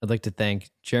 I'd like to thank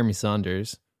Jeremy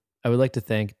Saunders. I would like to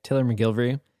thank Taylor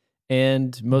McGilvery.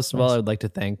 And most of all, I would like to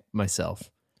thank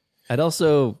myself. I'd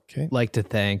also like to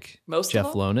thank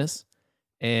Jeff Lonis.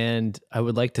 And I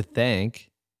would like to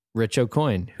thank Rich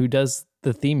O'Coin, who does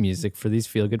the theme music for these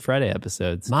Feel Good Friday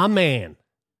episodes. My man.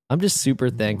 I'm just super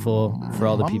thankful for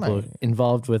all the people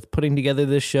involved with putting together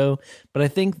this show. But I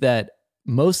think that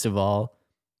most of all,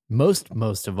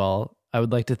 I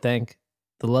would like to thank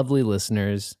the lovely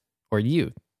listeners, or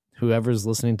you, whoever's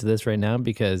listening to this right now,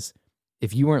 because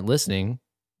if you weren't listening,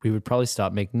 we would probably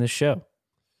stop making this show.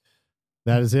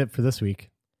 That is it for this week.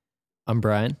 I'm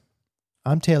Brian.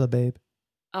 I'm Taylor, babe.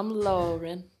 I'm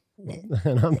Lauren.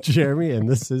 And I'm Jeremy, and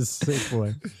this is Sick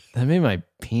Boy. That made my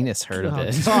penis hurt a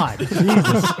bit. God, Jesus.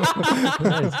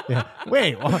 Yeah.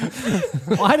 Wait,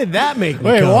 why did that make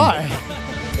me Wait, come? why?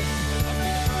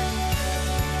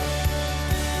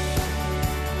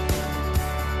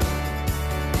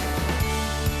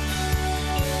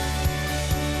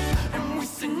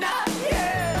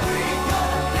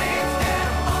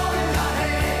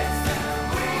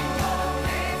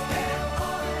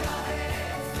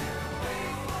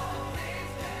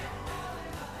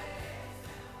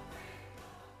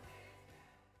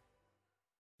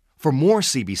 For more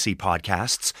CBC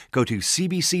podcasts, go to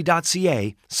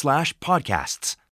cbc.ca/podcasts.